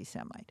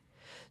anti-Semite.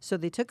 So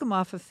they took him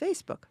off of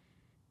Facebook.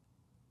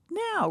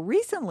 Now,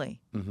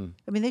 recently.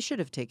 I mean, they should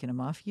have taken him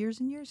off years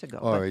and years ago.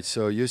 All right,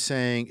 so you're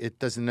saying it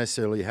doesn't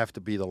necessarily have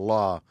to be the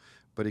law,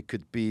 but it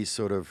could be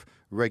sort of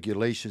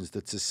regulations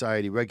that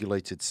society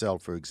regulates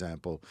itself, for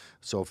example.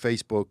 So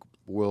Facebook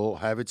will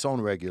have its own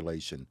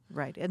regulation.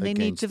 Right, and they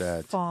need to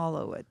that.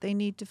 follow it. They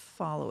need to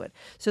follow it.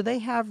 So they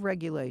have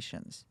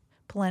regulations,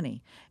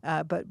 plenty,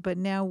 but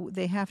now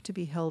they have to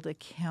be held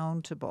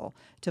accountable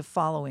to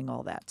following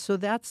all that. So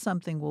that's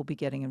something we'll be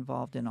getting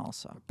involved in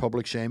also.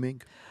 Public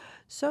shaming?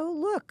 So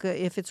look,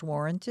 if it's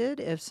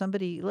warranted, if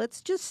somebody, let's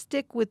just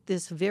stick with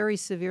this very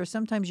severe.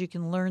 Sometimes you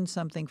can learn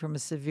something from a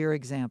severe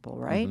example,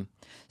 right?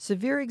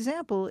 Severe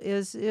example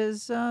is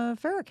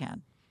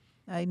Farrakhan.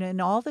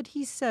 And all that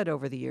he said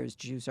over the years,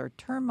 Jews are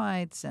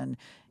termites and,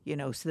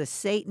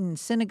 the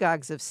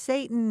synagogues of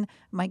Satan.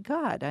 My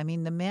God, I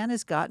mean, the man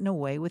has gotten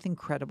away with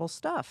incredible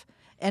stuff.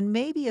 And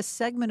maybe a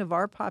segment of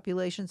our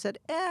population said,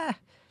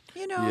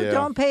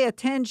 don't pay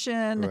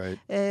attention.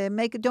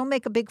 Right. Don't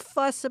make a big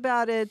fuss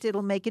about it.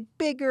 It'll make it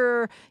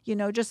bigger.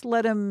 Just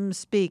let him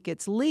speak.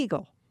 It's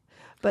legal.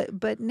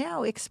 But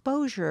now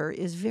exposure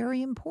is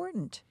very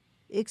important.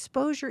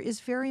 Exposure is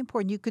very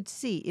important. You could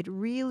see it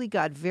really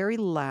got very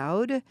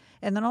loud,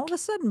 and then all of a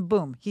sudden,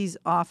 boom, he's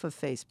off of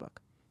Facebook.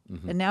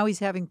 And now he's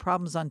having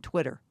problems on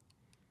Twitter.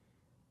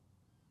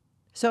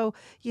 So,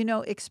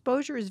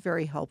 exposure is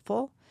very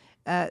helpful.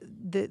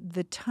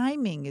 The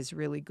timing is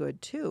really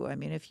good, too. I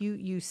mean, if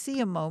you see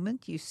a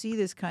moment, you see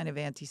this kind of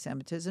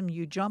anti-Semitism,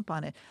 you jump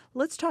on it.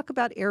 Let's talk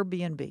about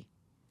Airbnb.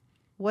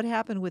 What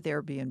happened with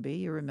Airbnb,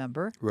 you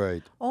remember?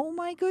 Right. Oh,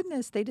 my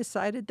goodness. They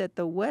decided that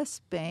the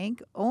West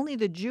Bank, only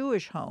the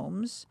Jewish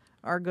homes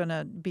are going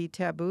to be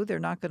taboo. They're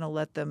not going to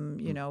let them,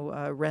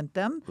 rent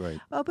them. Right.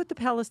 But the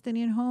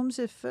Palestinian homes,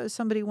 if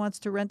somebody wants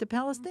to rent a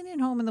Palestinian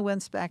home in the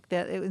West Bank,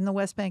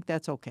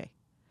 that's okay.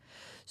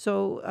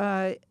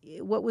 So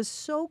what was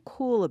so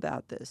cool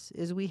about this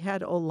is we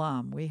had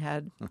Olam, we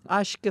had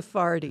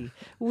Ashkefardi,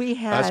 we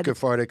had...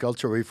 Ashkefardic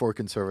ultra-reform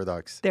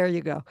conservadox. There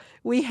you go.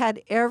 We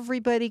had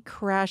everybody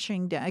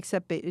crashing down,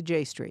 except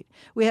J Street.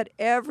 We had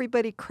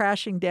everybody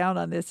crashing down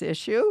on this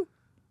issue.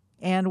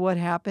 And what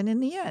happened in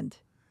the end?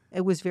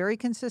 It was very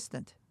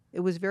consistent.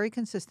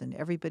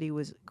 Everybody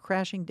was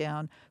crashing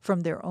down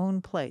from their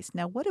own place.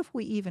 Now, what if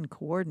we even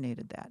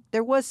coordinated that?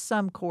 There was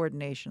some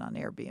coordination on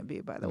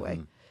Airbnb, by the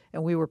way,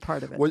 and we were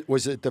part of it.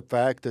 Was it the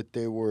fact that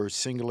they were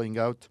singling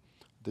out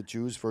the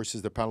Jews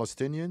versus the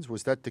Palestinians?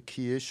 Was that the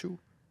key issue?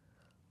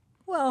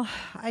 Well,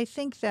 I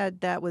think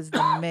that was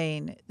the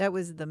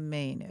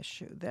main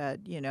issue. That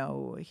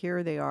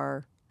here they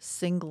are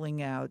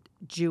singling out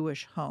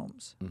Jewish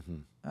homes.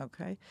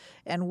 Okay,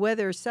 and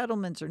whether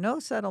settlements or no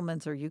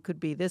settlements, or you could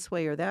be this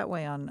way or that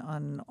way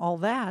on all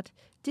that,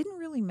 didn't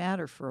really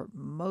matter for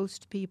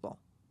most people.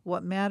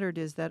 What mattered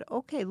is that,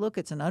 okay, look,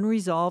 it's an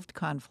unresolved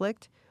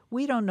conflict.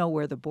 We don't know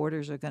where the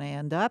borders are going to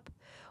end up.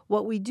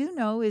 What we do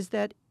know is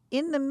that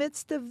in the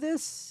midst of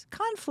this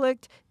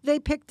conflict, they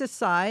picked a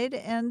side,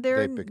 and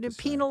they're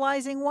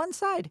penalizing one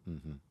side.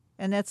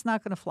 And that's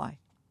not going to fly.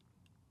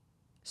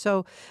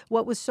 So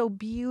what was so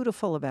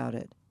beautiful about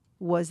it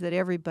was that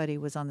everybody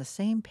was on the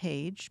same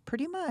page,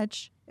 pretty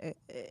much,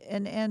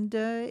 and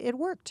it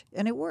worked.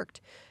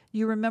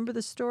 You remember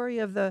the story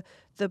of the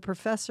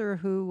professor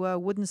who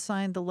wouldn't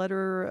sign the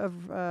letter of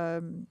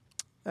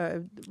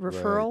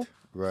referral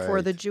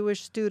for the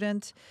Jewish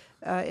student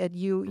at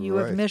U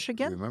of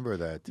Michigan?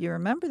 You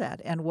remember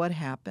that. And what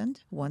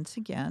happened? Once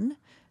again,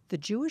 the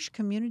Jewish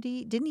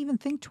community didn't even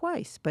think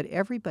twice, but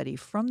everybody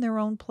from their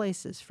own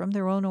places, from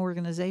their own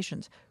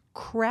organizations,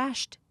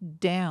 crashed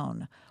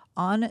down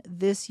on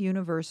this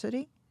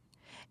university.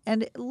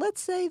 And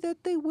let's say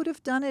that they would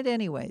have done it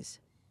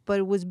anyways. But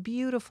it was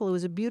beautiful. It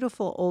was a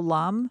beautiful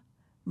Olam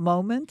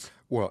moment.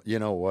 Well, you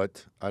know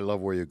what? I love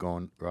where you're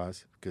going,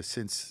 Roz, because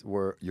since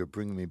you're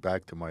bringing me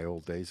back to my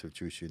old days of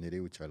Jewish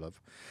unity, which I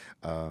love,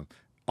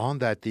 on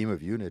that theme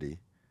of unity,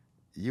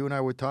 you and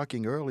I were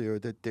talking earlier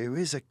that there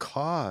is a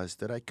cause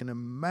that I can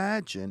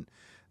imagine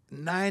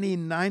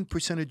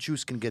 99% of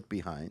Jews can get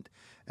behind.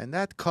 And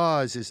that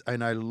cause is,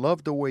 and I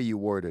love the way you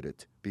worded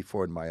it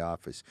before in my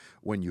office,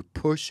 when you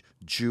push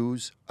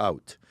Jews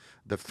out.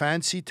 The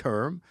fancy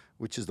term,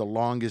 which is the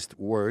longest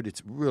word,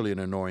 it's really an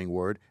annoying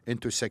word,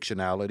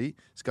 intersectionality.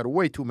 It's got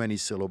way too many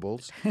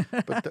syllables.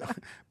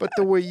 But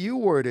the way you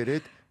worded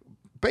it,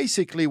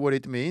 basically what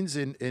it means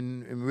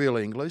in real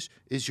English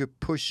is you're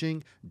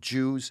pushing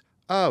Jews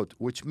out,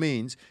 which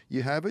means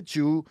you have a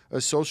Jew,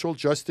 a social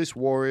justice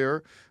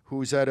warrior,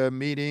 who's at a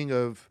meeting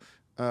of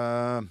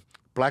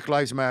Black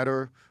Lives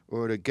Matter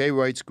or the gay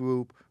rights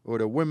group or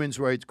the women's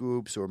rights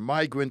groups or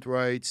migrant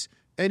rights,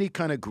 any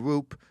kind of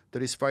group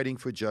that is fighting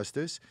for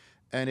justice.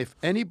 And if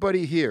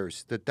anybody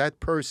hears that that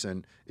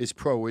person is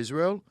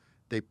pro-Israel,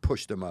 they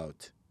push them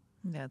out.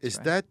 That's Is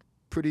right. that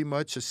pretty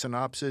much a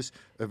synopsis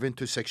of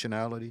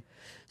intersectionality?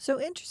 So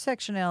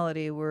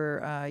intersectionality, we're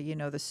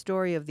the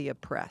story of the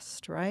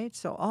oppressed, right?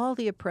 So all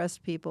the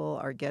oppressed people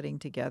are getting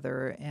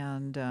together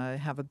and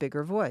have a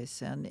bigger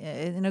voice, and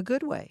in a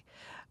good way.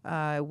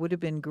 It would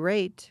have been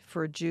great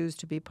for Jews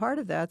to be part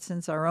of that,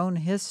 since our own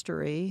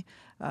history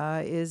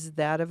is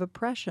that of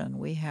oppression.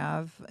 We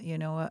have,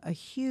 a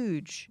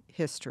huge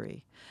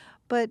history.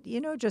 But,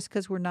 just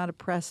because we're not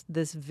oppressed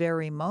this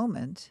very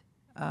moment,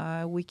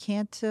 we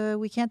can't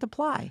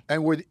apply.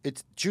 And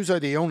Jews are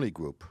the only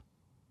group,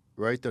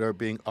 right, that are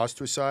being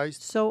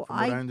ostracized, So from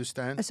what I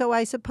understand? So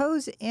I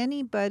suppose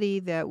anybody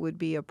that would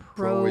be a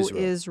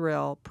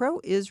pro-Israel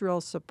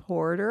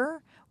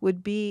supporter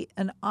would be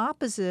an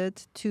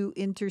opposite to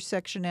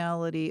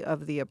intersectionality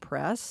of the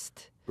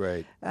oppressed.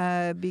 Right.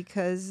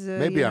 Because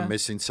Maybe I'm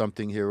missing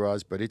something here,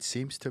 Roz, but it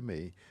seems to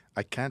me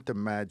I can't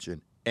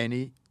imagine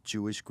any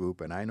Jewish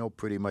group, and I know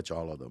pretty much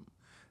all of them,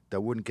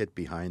 that wouldn't get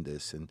behind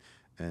this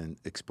and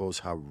expose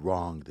how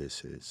wrong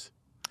this is.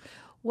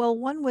 Well,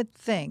 one would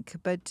think,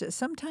 but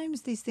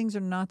sometimes these things are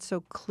not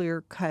so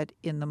clear-cut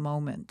in the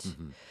moment.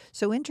 Mm-hmm.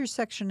 So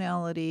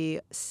intersectionality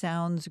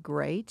sounds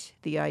great,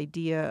 the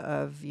idea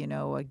of,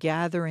 a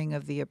gathering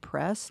of the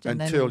oppressed.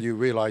 And Until you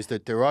realize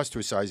that they're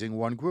ostracizing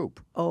one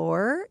group.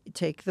 Or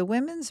take the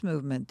women's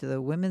movement.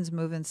 The women's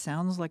movement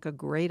sounds like a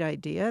great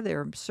idea.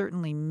 There are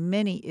certainly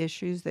many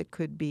issues that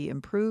could be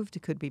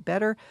improved, could be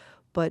better,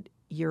 but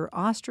you're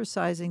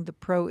ostracizing the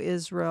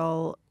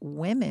pro-Israel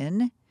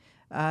women.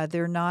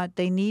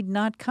 They need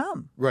not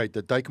come. Right,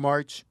 the Dyke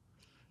March.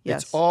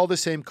 Yes. It's all the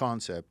same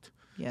concept.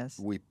 Yes.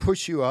 We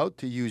push you out,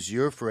 to use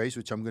your phrase,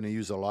 which I'm going to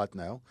use a lot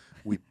now.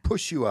 We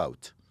push you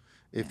out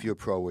if you're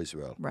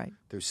pro-Israel. Right.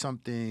 There's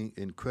something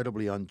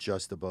incredibly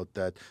unjust about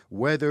that.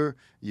 Whether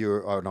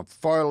you're on the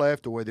far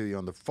left or whether you're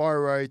on the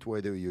far right,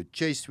 whether you're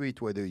J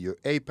Street, whether you're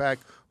AIPAC,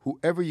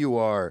 whoever you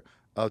are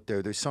out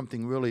there's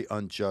something really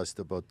unjust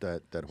about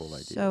that whole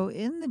idea. So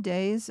in the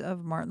days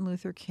of Martin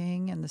Luther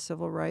King and the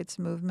civil rights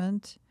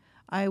movement,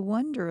 I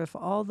wonder if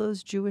all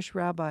those Jewish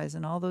rabbis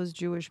and all those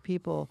Jewish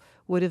people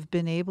would have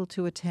been able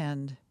to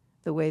attend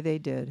the way they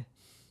did.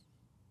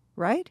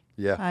 Right?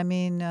 Yeah. I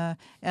mean,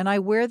 and I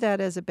wear that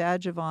as a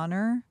badge of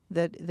honor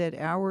that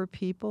our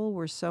people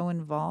were so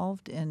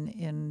involved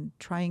in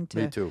trying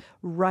to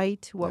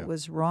right what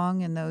was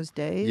wrong in those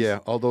days. Yeah,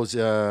 all those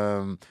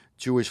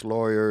Jewish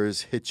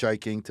lawyers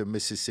hitchhiking to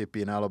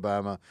Mississippi and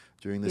Alabama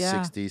during the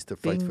 60s to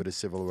fight for the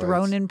civil rights.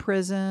 Thrown in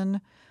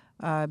prison,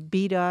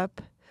 beat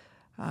up.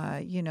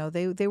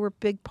 They were a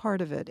big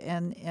part of it.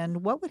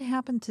 And what would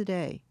happen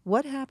today?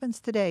 What happens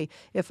today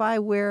if I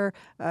wear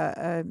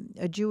a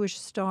Jewish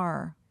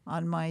star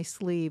on my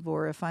sleeve,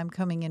 or if I'm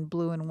coming in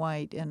blue and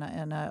white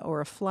or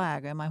a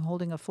flag? I'm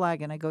holding a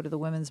flag and I go to the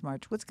Women's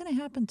March. What's going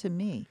to happen to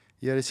me?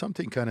 Yeah, there's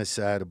something kind of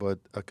sad about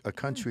a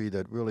country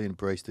that really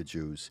embraced the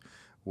Jews,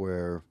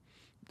 where,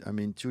 I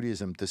mean,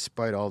 Judaism,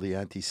 despite all the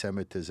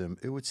anti-Semitism,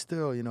 it would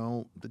still,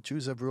 the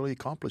Jews have really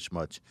accomplished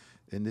much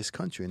in this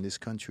country. And this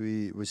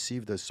country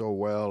received us so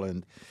well.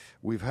 And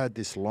we've had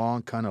this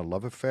long kind of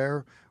love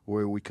affair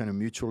where we kind of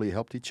mutually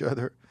helped each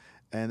other.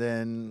 And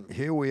then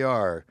here we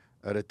are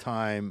at a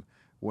time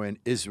when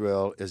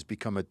Israel has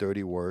become a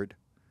dirty word,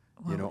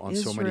 on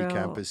so many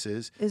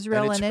campuses.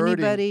 Israel and it's and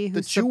anybody hurting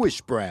the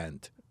Jewish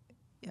brand.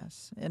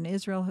 Yes, and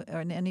Israel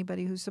and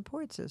anybody who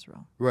supports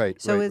Israel.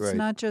 Right, so right, it's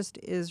not just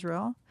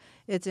Israel,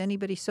 it's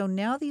anybody. So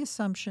now the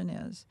assumption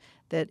is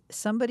that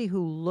somebody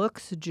who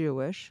looks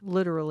Jewish,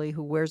 literally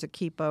who wears a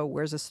kippah,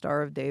 wears a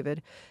Star of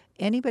David,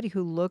 anybody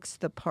who looks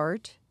the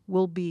part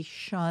will be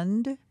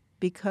shunned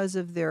because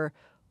of their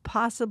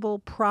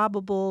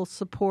probable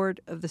support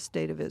of the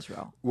State of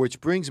Israel. Which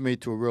brings me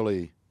to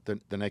really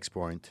the next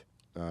point,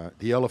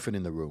 the elephant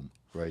in the room,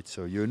 right?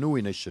 So your new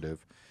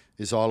initiative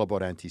is all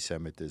about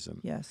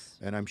anti-Semitism. Yes.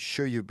 And I'm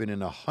sure you've been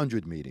in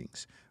 100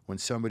 meetings when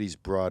somebody's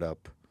brought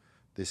up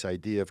this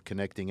idea of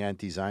connecting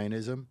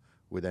anti-Zionism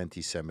with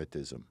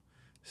anti-Semitism.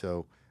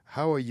 So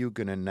how are you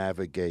going to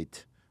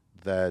navigate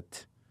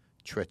that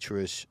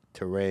treacherous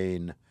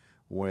terrain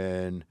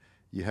when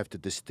you have to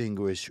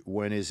distinguish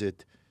when is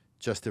it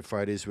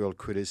justified Israel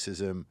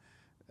criticism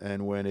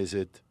and when is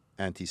it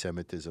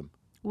anti-Semitism?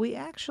 We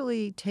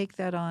actually take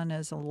that on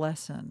as a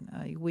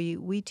lesson.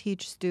 We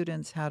teach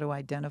students how to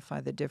identify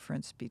the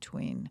difference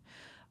between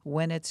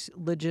when it's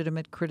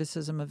legitimate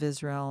criticism of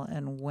Israel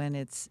and when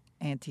it's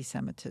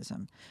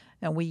anti-Semitism.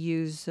 And we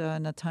use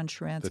Natan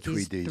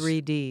Sharansky's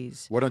three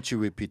Ds. Why don't you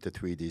repeat the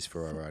 3 Ds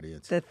for our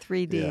audience? The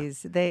 3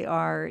 Ds. Yeah. They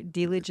are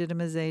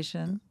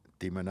delegitimization,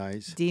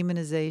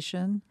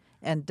 demonization,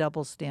 and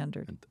double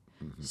standard.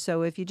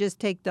 So if you just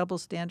take double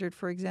standard,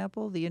 for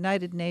example, the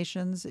United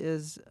Nations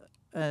is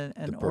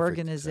an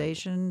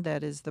organization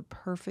that is the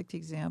perfect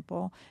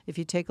example. If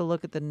you take a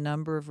look at the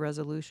number of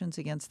resolutions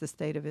against the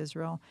State of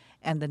Israel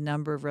and the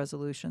number of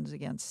resolutions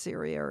against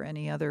Syria or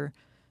any other,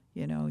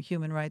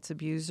 human rights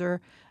abuser,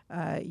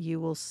 you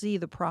will see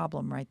the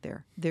problem right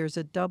there. There's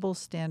a double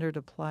standard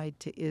applied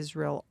to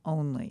Israel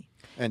only.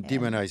 And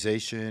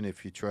demonization,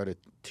 if you try to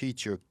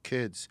teach your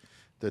kids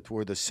that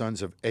we're the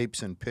sons of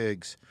apes and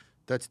pigs,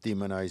 That's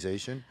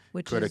demonization.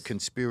 which Create a is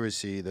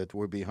conspiracy that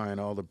we're behind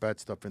all the bad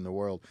stuff in the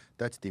world.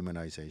 That's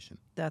demonization.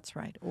 That's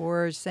right.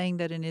 Or saying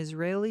that an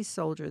Israeli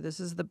soldier, this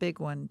is the big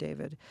one,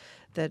 David,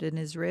 that an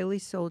Israeli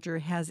soldier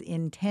has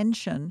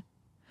intention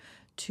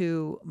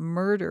to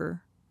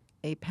murder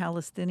a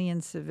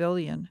Palestinian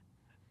civilian.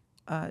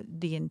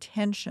 The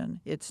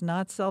intention, it's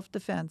not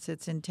self-defense,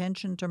 it's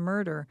intention to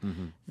murder,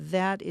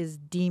 that is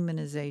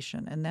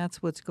demonization. And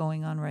that's what's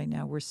going on right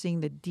now. We're seeing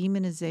the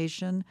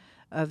demonization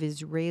of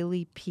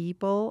Israeli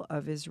people,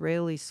 of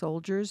Israeli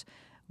soldiers,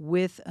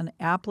 with an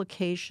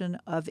application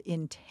of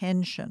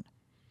intention.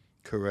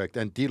 Correct.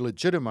 And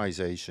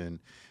delegitimization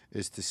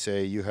is to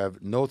say you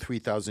have no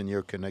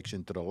 3,000-year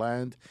connection to the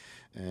land,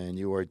 and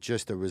you are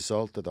just a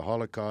result of the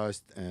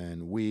Holocaust,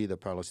 and we, the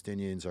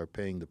Palestinians, are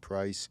paying the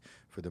price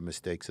for the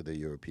mistakes of the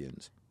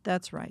Europeans.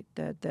 That's right.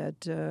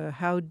 That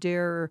how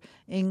dare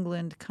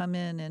England come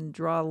in and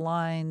draw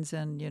lines,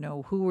 and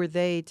who are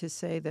they to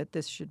say that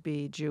this should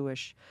be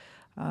Jewish,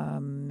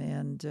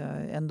 and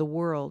the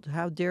world?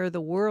 How dare the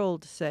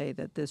world say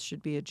that this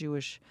should be a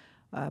Jewish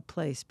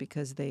place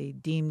because they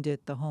deemed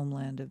it the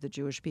homeland of the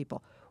Jewish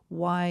people?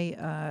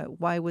 Why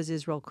was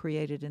Israel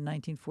created in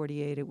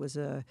 1948? It was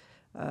a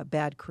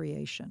bad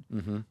creation.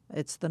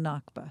 It's the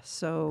Nakba.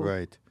 So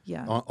Right.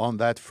 yeah. On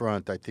that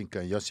front, I think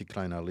Yossi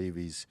Klein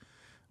Halevi's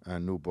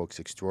new book's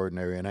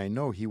extraordinary, and I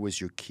know he was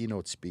your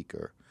keynote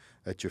speaker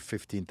at your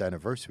 15th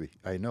anniversary.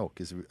 I know,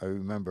 because I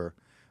remember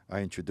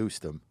I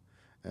introduced him,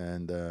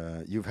 and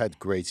you've had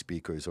great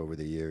speakers over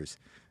the years.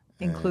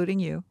 Including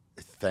you.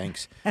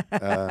 Thanks.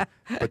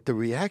 But the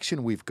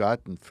reaction we've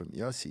gotten from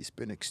Yossi has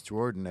been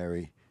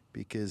extraordinary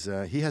because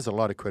he has a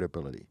lot of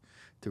credibility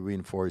to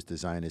reinforce the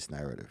Zionist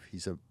narrative.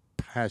 He's a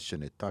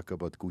passionate, talk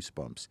about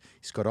goosebumps.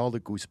 He's got all the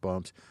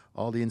goosebumps,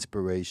 all the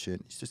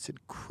inspiration. He's just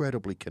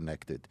incredibly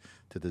connected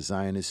to the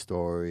Zionist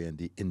story and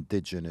the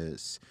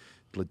indigenous,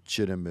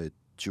 legitimate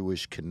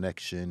Jewish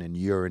connection and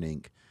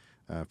yearning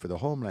for the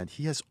homeland.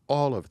 He has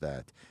all of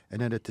that.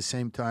 And then at the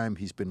same time,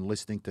 he's been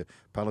listening to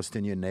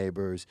Palestinian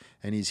neighbors,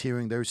 and he's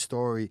hearing their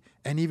story.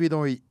 And even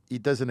though he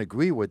doesn't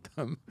agree with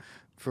them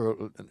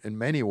in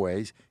many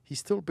ways, he's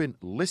still been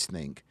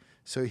listening.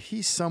 So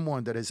he's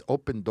someone that has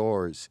opened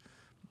doors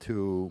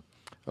to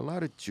a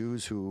lot of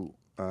Jews who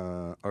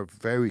are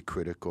very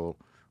critical,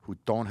 who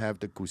don't have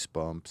the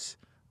goosebumps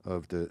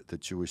of the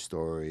Jewish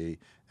story,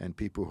 and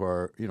people who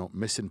are,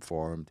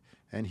 misinformed.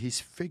 And he's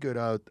figured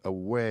out a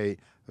way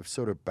of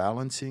sort of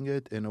balancing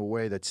it in a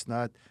way that's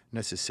not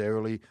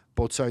necessarily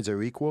both sides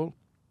are equal.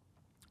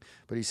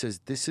 But he says,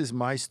 this is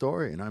my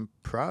story, and I'm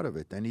proud of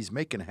it. And he's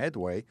making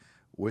headway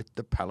with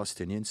the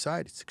Palestinian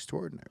side. It's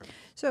extraordinary.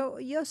 So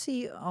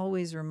Yossi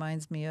always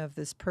reminds me of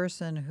this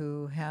person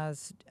who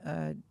has,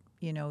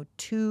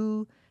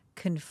 two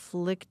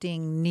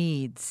conflicting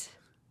needs,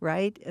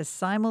 right? A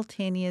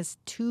simultaneous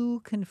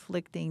two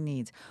conflicting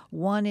needs.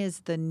 One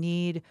is the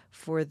need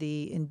for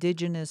the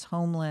indigenous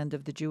homeland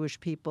of the Jewish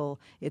people.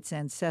 It's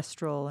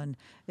ancestral and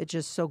it's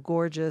just so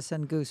gorgeous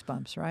and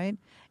goosebumps, right?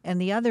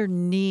 And the other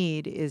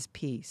need is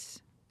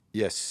peace.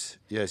 Yes.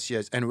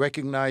 And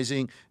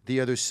recognizing the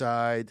other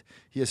side.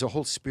 He has a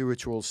whole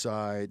spiritual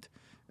side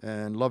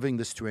and loving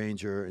the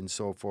stranger and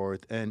so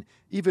forth. And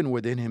even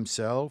within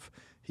himself,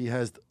 he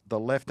has the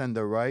left and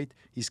the right.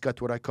 He's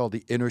got what I call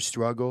the inner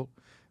struggle.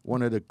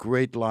 One of the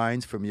great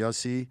lines from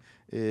Yossi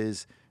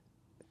is,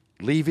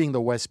 leaving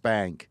the West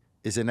Bank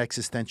is an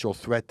existential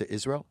threat to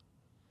Israel,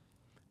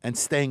 and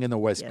staying in the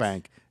West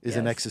Bank is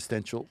an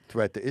existential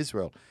threat to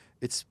Israel.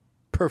 It's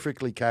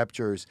perfectly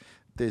captures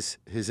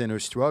his inner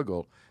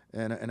struggle.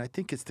 And I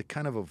think it's the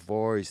kind of a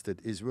voice that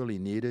is really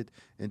needed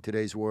in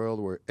today's world,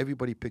 where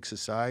everybody picks a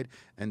side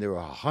and they're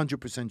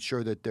 100%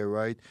 sure that they're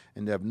right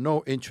and they have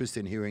no interest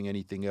in hearing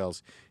anything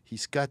else.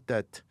 He's got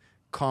that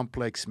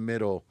complex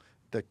middle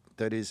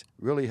that is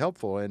really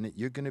helpful, and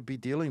you're going to be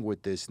dealing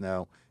with this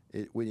now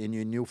in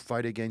your new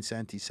fight against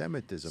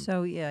anti-Semitism.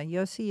 So yeah,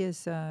 Yossi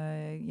is,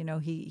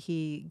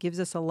 he gives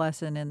us a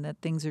lesson in that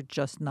things are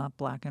just not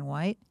black and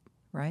white,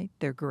 right?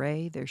 They're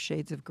gray, they're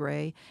shades of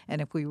gray, and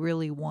if we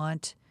really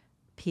want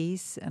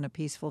peace and a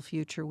peaceful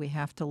future, we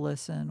have to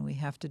listen, we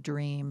have to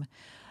dream.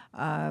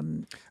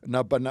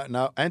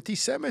 Now,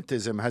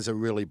 anti-Semitism has a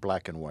really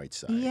black and white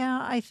side. Yeah,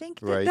 I think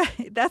right?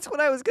 that's what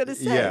I was going to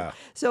say. Yeah.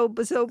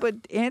 But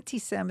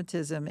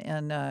anti-Semitism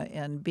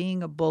and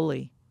being a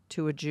bully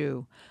to a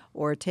Jew,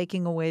 or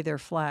taking away their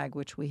flag,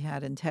 which we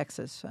had in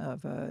Texas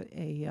of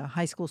a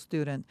high school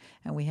student,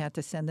 and we had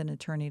to send an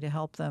attorney to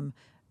help them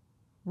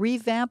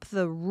revamp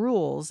the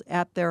rules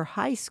at their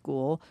high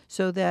school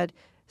so that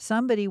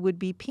somebody would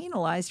be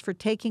penalized for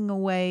taking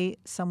away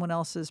someone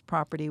else's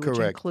property, which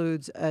Correct.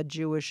 includes a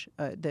Jewish,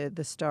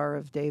 the Star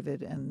of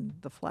David and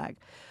the flag.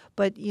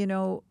 But,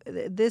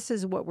 this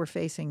is what we're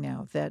facing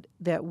now,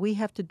 that we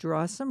have to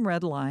draw some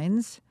red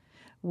lines.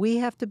 We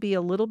have to be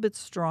a little bit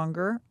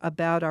stronger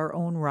about our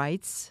own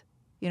rights.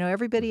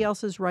 Everybody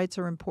else's rights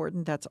are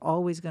important. That's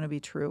always going to be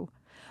true.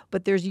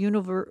 But there's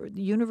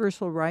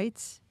universal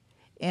rights.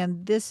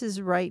 And this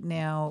is right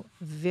now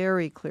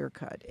very clear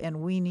cut,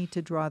 and we need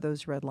to draw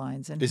those red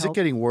lines and Is it help.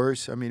 getting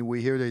worse? I mean,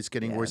 we hear that it's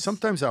getting worse. Yes.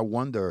 Sometimes I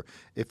wonder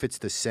if it's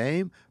the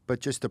same, but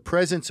just the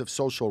presence of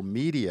social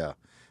media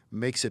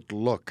makes it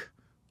look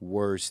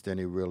worse than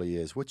it really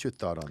is. What's your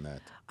thought on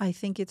that? I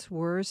think it's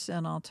worse,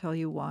 and I'll tell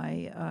you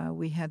why.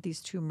 We had these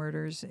 2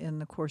 murders in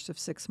the course of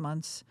 6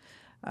 months.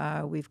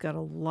 We've got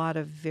a lot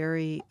of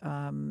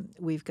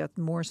we've got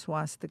more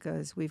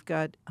swastikas. We've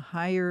got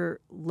higher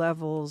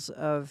levels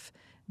of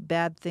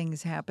bad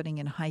things happening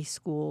in high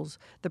schools.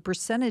 The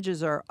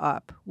percentages are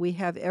up. We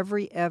have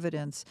every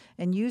evidence.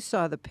 And you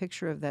saw the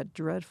picture of that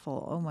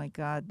dreadful, oh my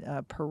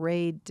God,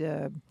 parade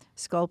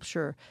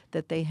sculpture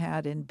that they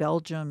had in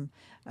Belgium.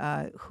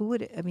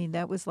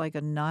 That was like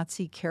a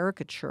Nazi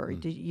caricature.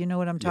 Do you know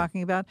what I'm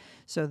talking about?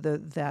 So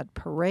that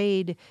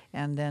parade,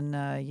 and then,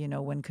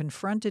 when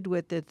confronted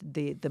with it,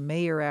 the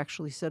mayor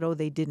actually said, oh,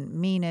 they didn't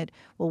mean it.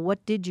 Well,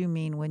 what did you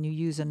mean when you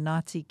use a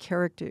Nazi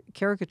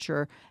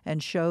caricature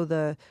and show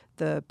the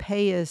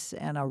payas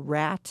and a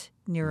rat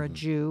near a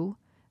Jew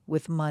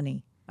with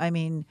money? I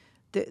mean,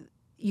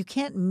 you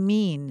can't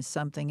mean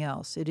something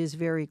else. It is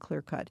very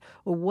clear cut.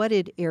 Well, what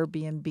did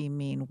Airbnb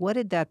mean? What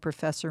did that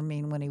professor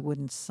mean when he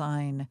wouldn't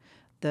sign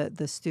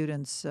the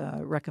student's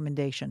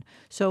recommendation?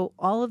 So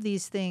all of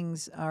these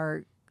things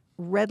are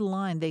red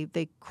line.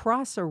 They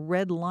cross a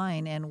red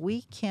line, and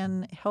we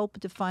can help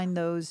define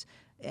those.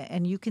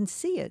 And you can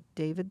see it,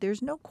 David.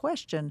 There's no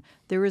question.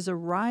 There is a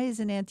rise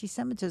in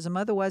anti-Semitism.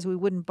 Otherwise, we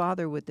wouldn't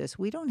bother with this.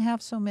 We don't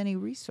have so many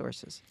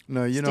resources.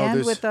 No,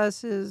 Stand With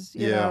Us is,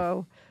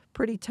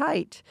 pretty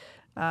tight.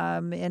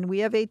 And we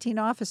have 18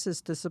 offices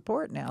to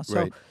support now.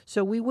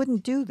 So we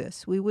wouldn't do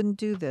this. We wouldn't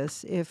do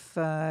this if,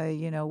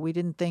 we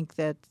didn't think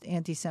that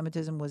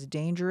anti-Semitism was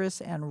dangerous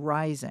and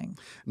rising.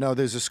 Now,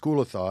 there's a school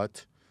of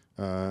thought.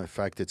 In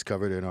fact, it's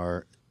covered in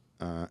our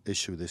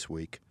issue this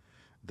week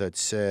that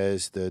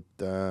says that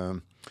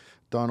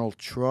Donald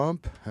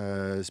Trump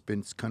has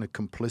been kind of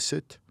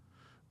complicit,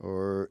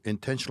 or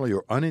intentionally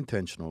or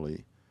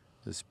unintentionally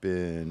has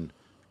been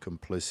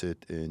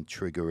complicit in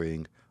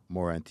triggering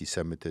more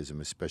anti-Semitism,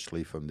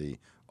 especially from the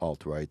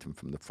alt-right and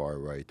from the far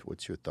right.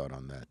 What's your thought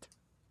on that?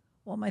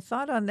 Well, my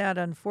thought on that,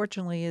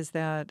 unfortunately, is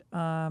that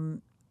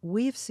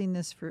we've seen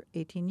this for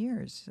 18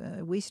 years.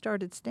 We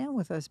started Stand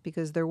With Us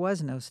because there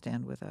was no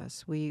Stand With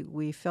Us.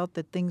 We felt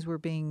that things were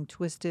being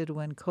twisted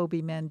when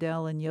Kobi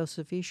Mandel and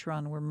Yosef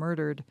Ishran were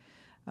murdered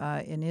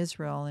in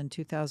Israel in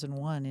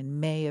 2001, in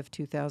May of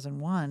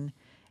 2001,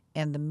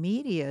 and the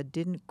media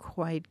didn't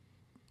quite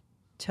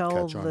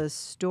tell the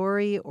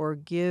story or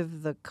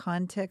give the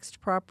context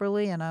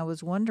properly. And I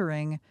was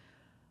wondering,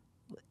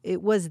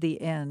 it was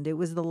the end. It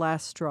was the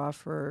last straw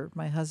for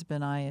my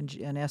husband, I,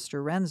 and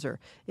Esther Renzer.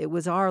 It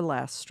was our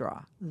last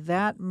straw.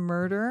 That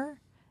murder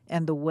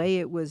and the way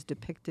it was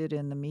depicted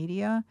in the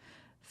media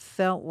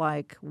felt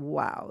like,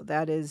 wow,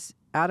 that is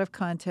out of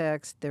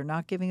context. They're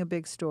not giving a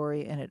big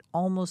story, and it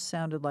almost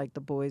sounded like the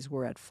boys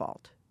were at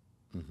fault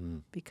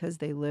because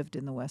they lived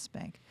in the West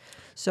Bank.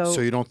 So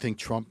you don't think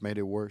Trump made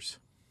it worse?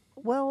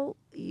 Well,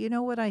 you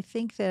know what? I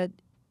think that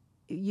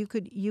you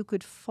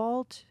could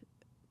fault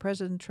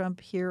President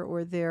Trump here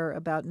or there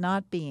about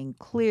not being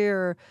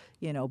clear,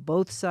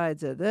 both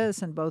sides of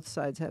this and both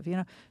sides have,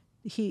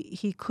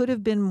 he could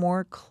have been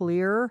more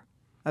clear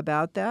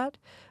about that,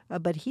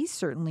 but he's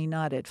certainly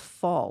not at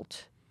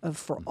fault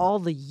for all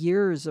the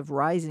years of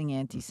rising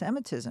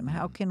anti-Semitism.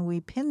 How can we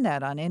pin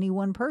that on any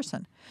one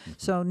person?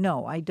 So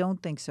no, I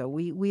don't think so.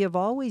 We have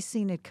always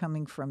seen it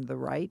coming from the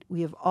right. We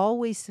have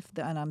always,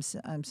 and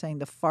I'm saying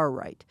the far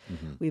right.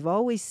 We've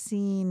always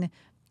seen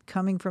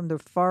coming from the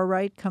far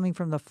right, coming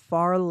from the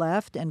far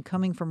left, and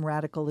coming from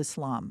radical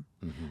Islam.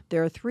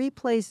 There are 3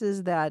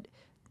 places that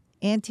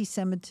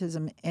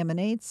anti-Semitism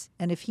emanates,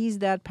 and if he's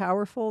that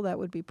powerful, that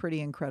would be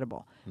pretty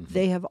incredible.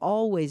 They have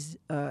always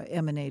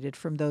emanated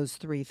from those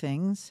 3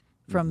 things,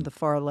 from the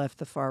far left,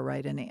 the far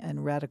right,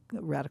 and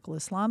radical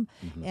Islam,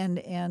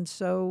 and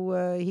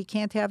so he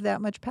can't have that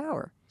much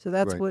power. So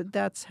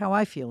that's how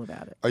I feel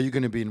about it. Are you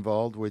going to be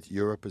involved with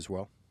Europe as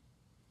well?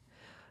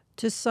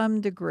 To some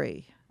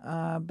degree.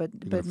 But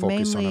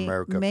focus on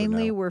America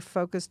mainly for now. We're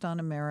focused on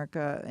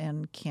America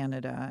and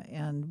Canada,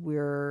 and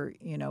we're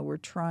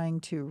trying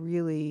to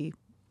really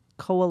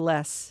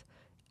coalesce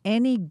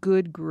any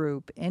good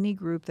group, any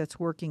group that's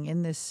working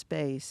in this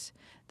space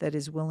that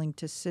is willing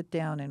to sit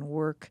down and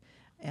work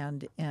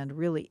and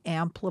really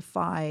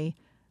amplify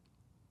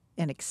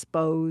and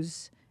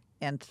expose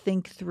and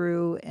think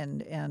through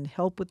and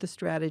help with the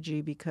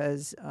strategy,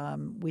 because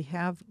we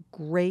have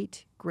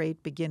great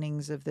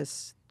beginnings of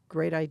this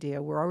great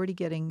idea. We're already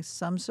getting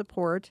some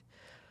support.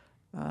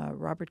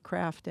 Robert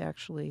Kraft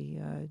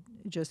actually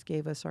just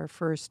gave us our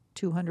first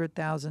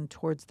 $200,000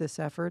 towards this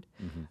effort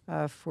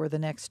for the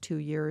next 2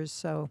 years.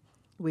 So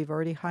we've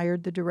already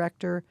hired the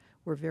director.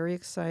 We're very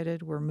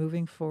excited. We're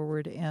moving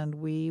forward, and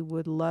we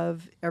would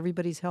love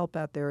everybody's help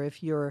out there.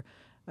 If you're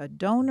a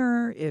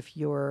donor, if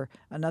you're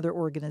another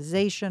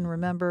organization,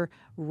 remember,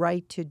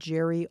 write to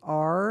Jerry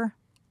R.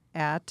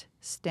 at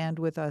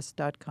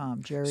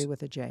StandWithUs.com, Jerry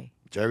with a J.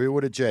 Jerry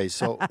with a J.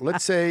 So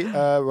let's say,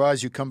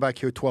 Roz, you come back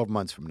here 12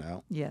 months from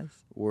now. Yes.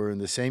 We're in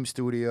the same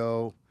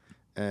studio.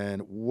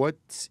 And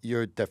what's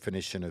your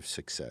definition of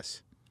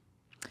success?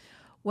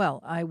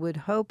 Well, I would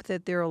hope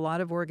that there are a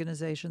lot of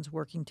organizations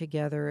working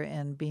together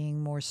and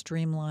being more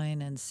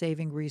streamlined and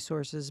saving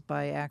resources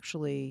by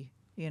actually,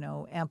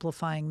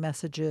 amplifying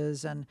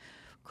messages and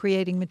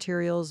creating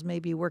materials,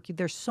 maybe working.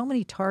 There's so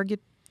many target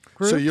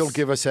groups. So you'll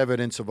give us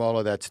evidence of all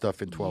of that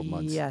stuff in 12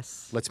 months?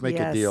 Yes. Let's make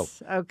a deal.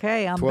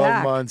 Okay, I'm 12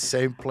 back. months,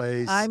 same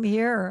place. I'm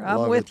here. I'm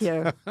Love with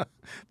it. you.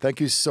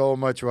 Thank you so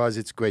much, Roz.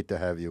 It's great to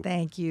have you.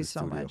 Thank you so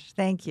studio. much.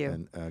 Thank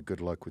you. And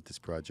good luck with this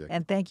project.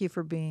 And thank you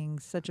for being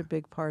such a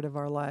big part of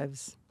our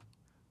lives,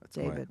 That's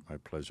David. my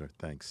pleasure.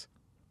 Thanks.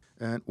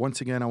 And once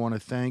again, I want to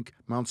thank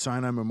Mount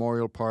Sinai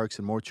Memorial Parks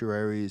and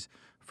Mortuaries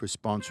for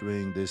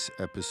sponsoring this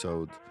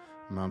episode,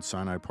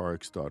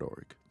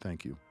 MountSinaiParks.org.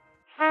 Thank you.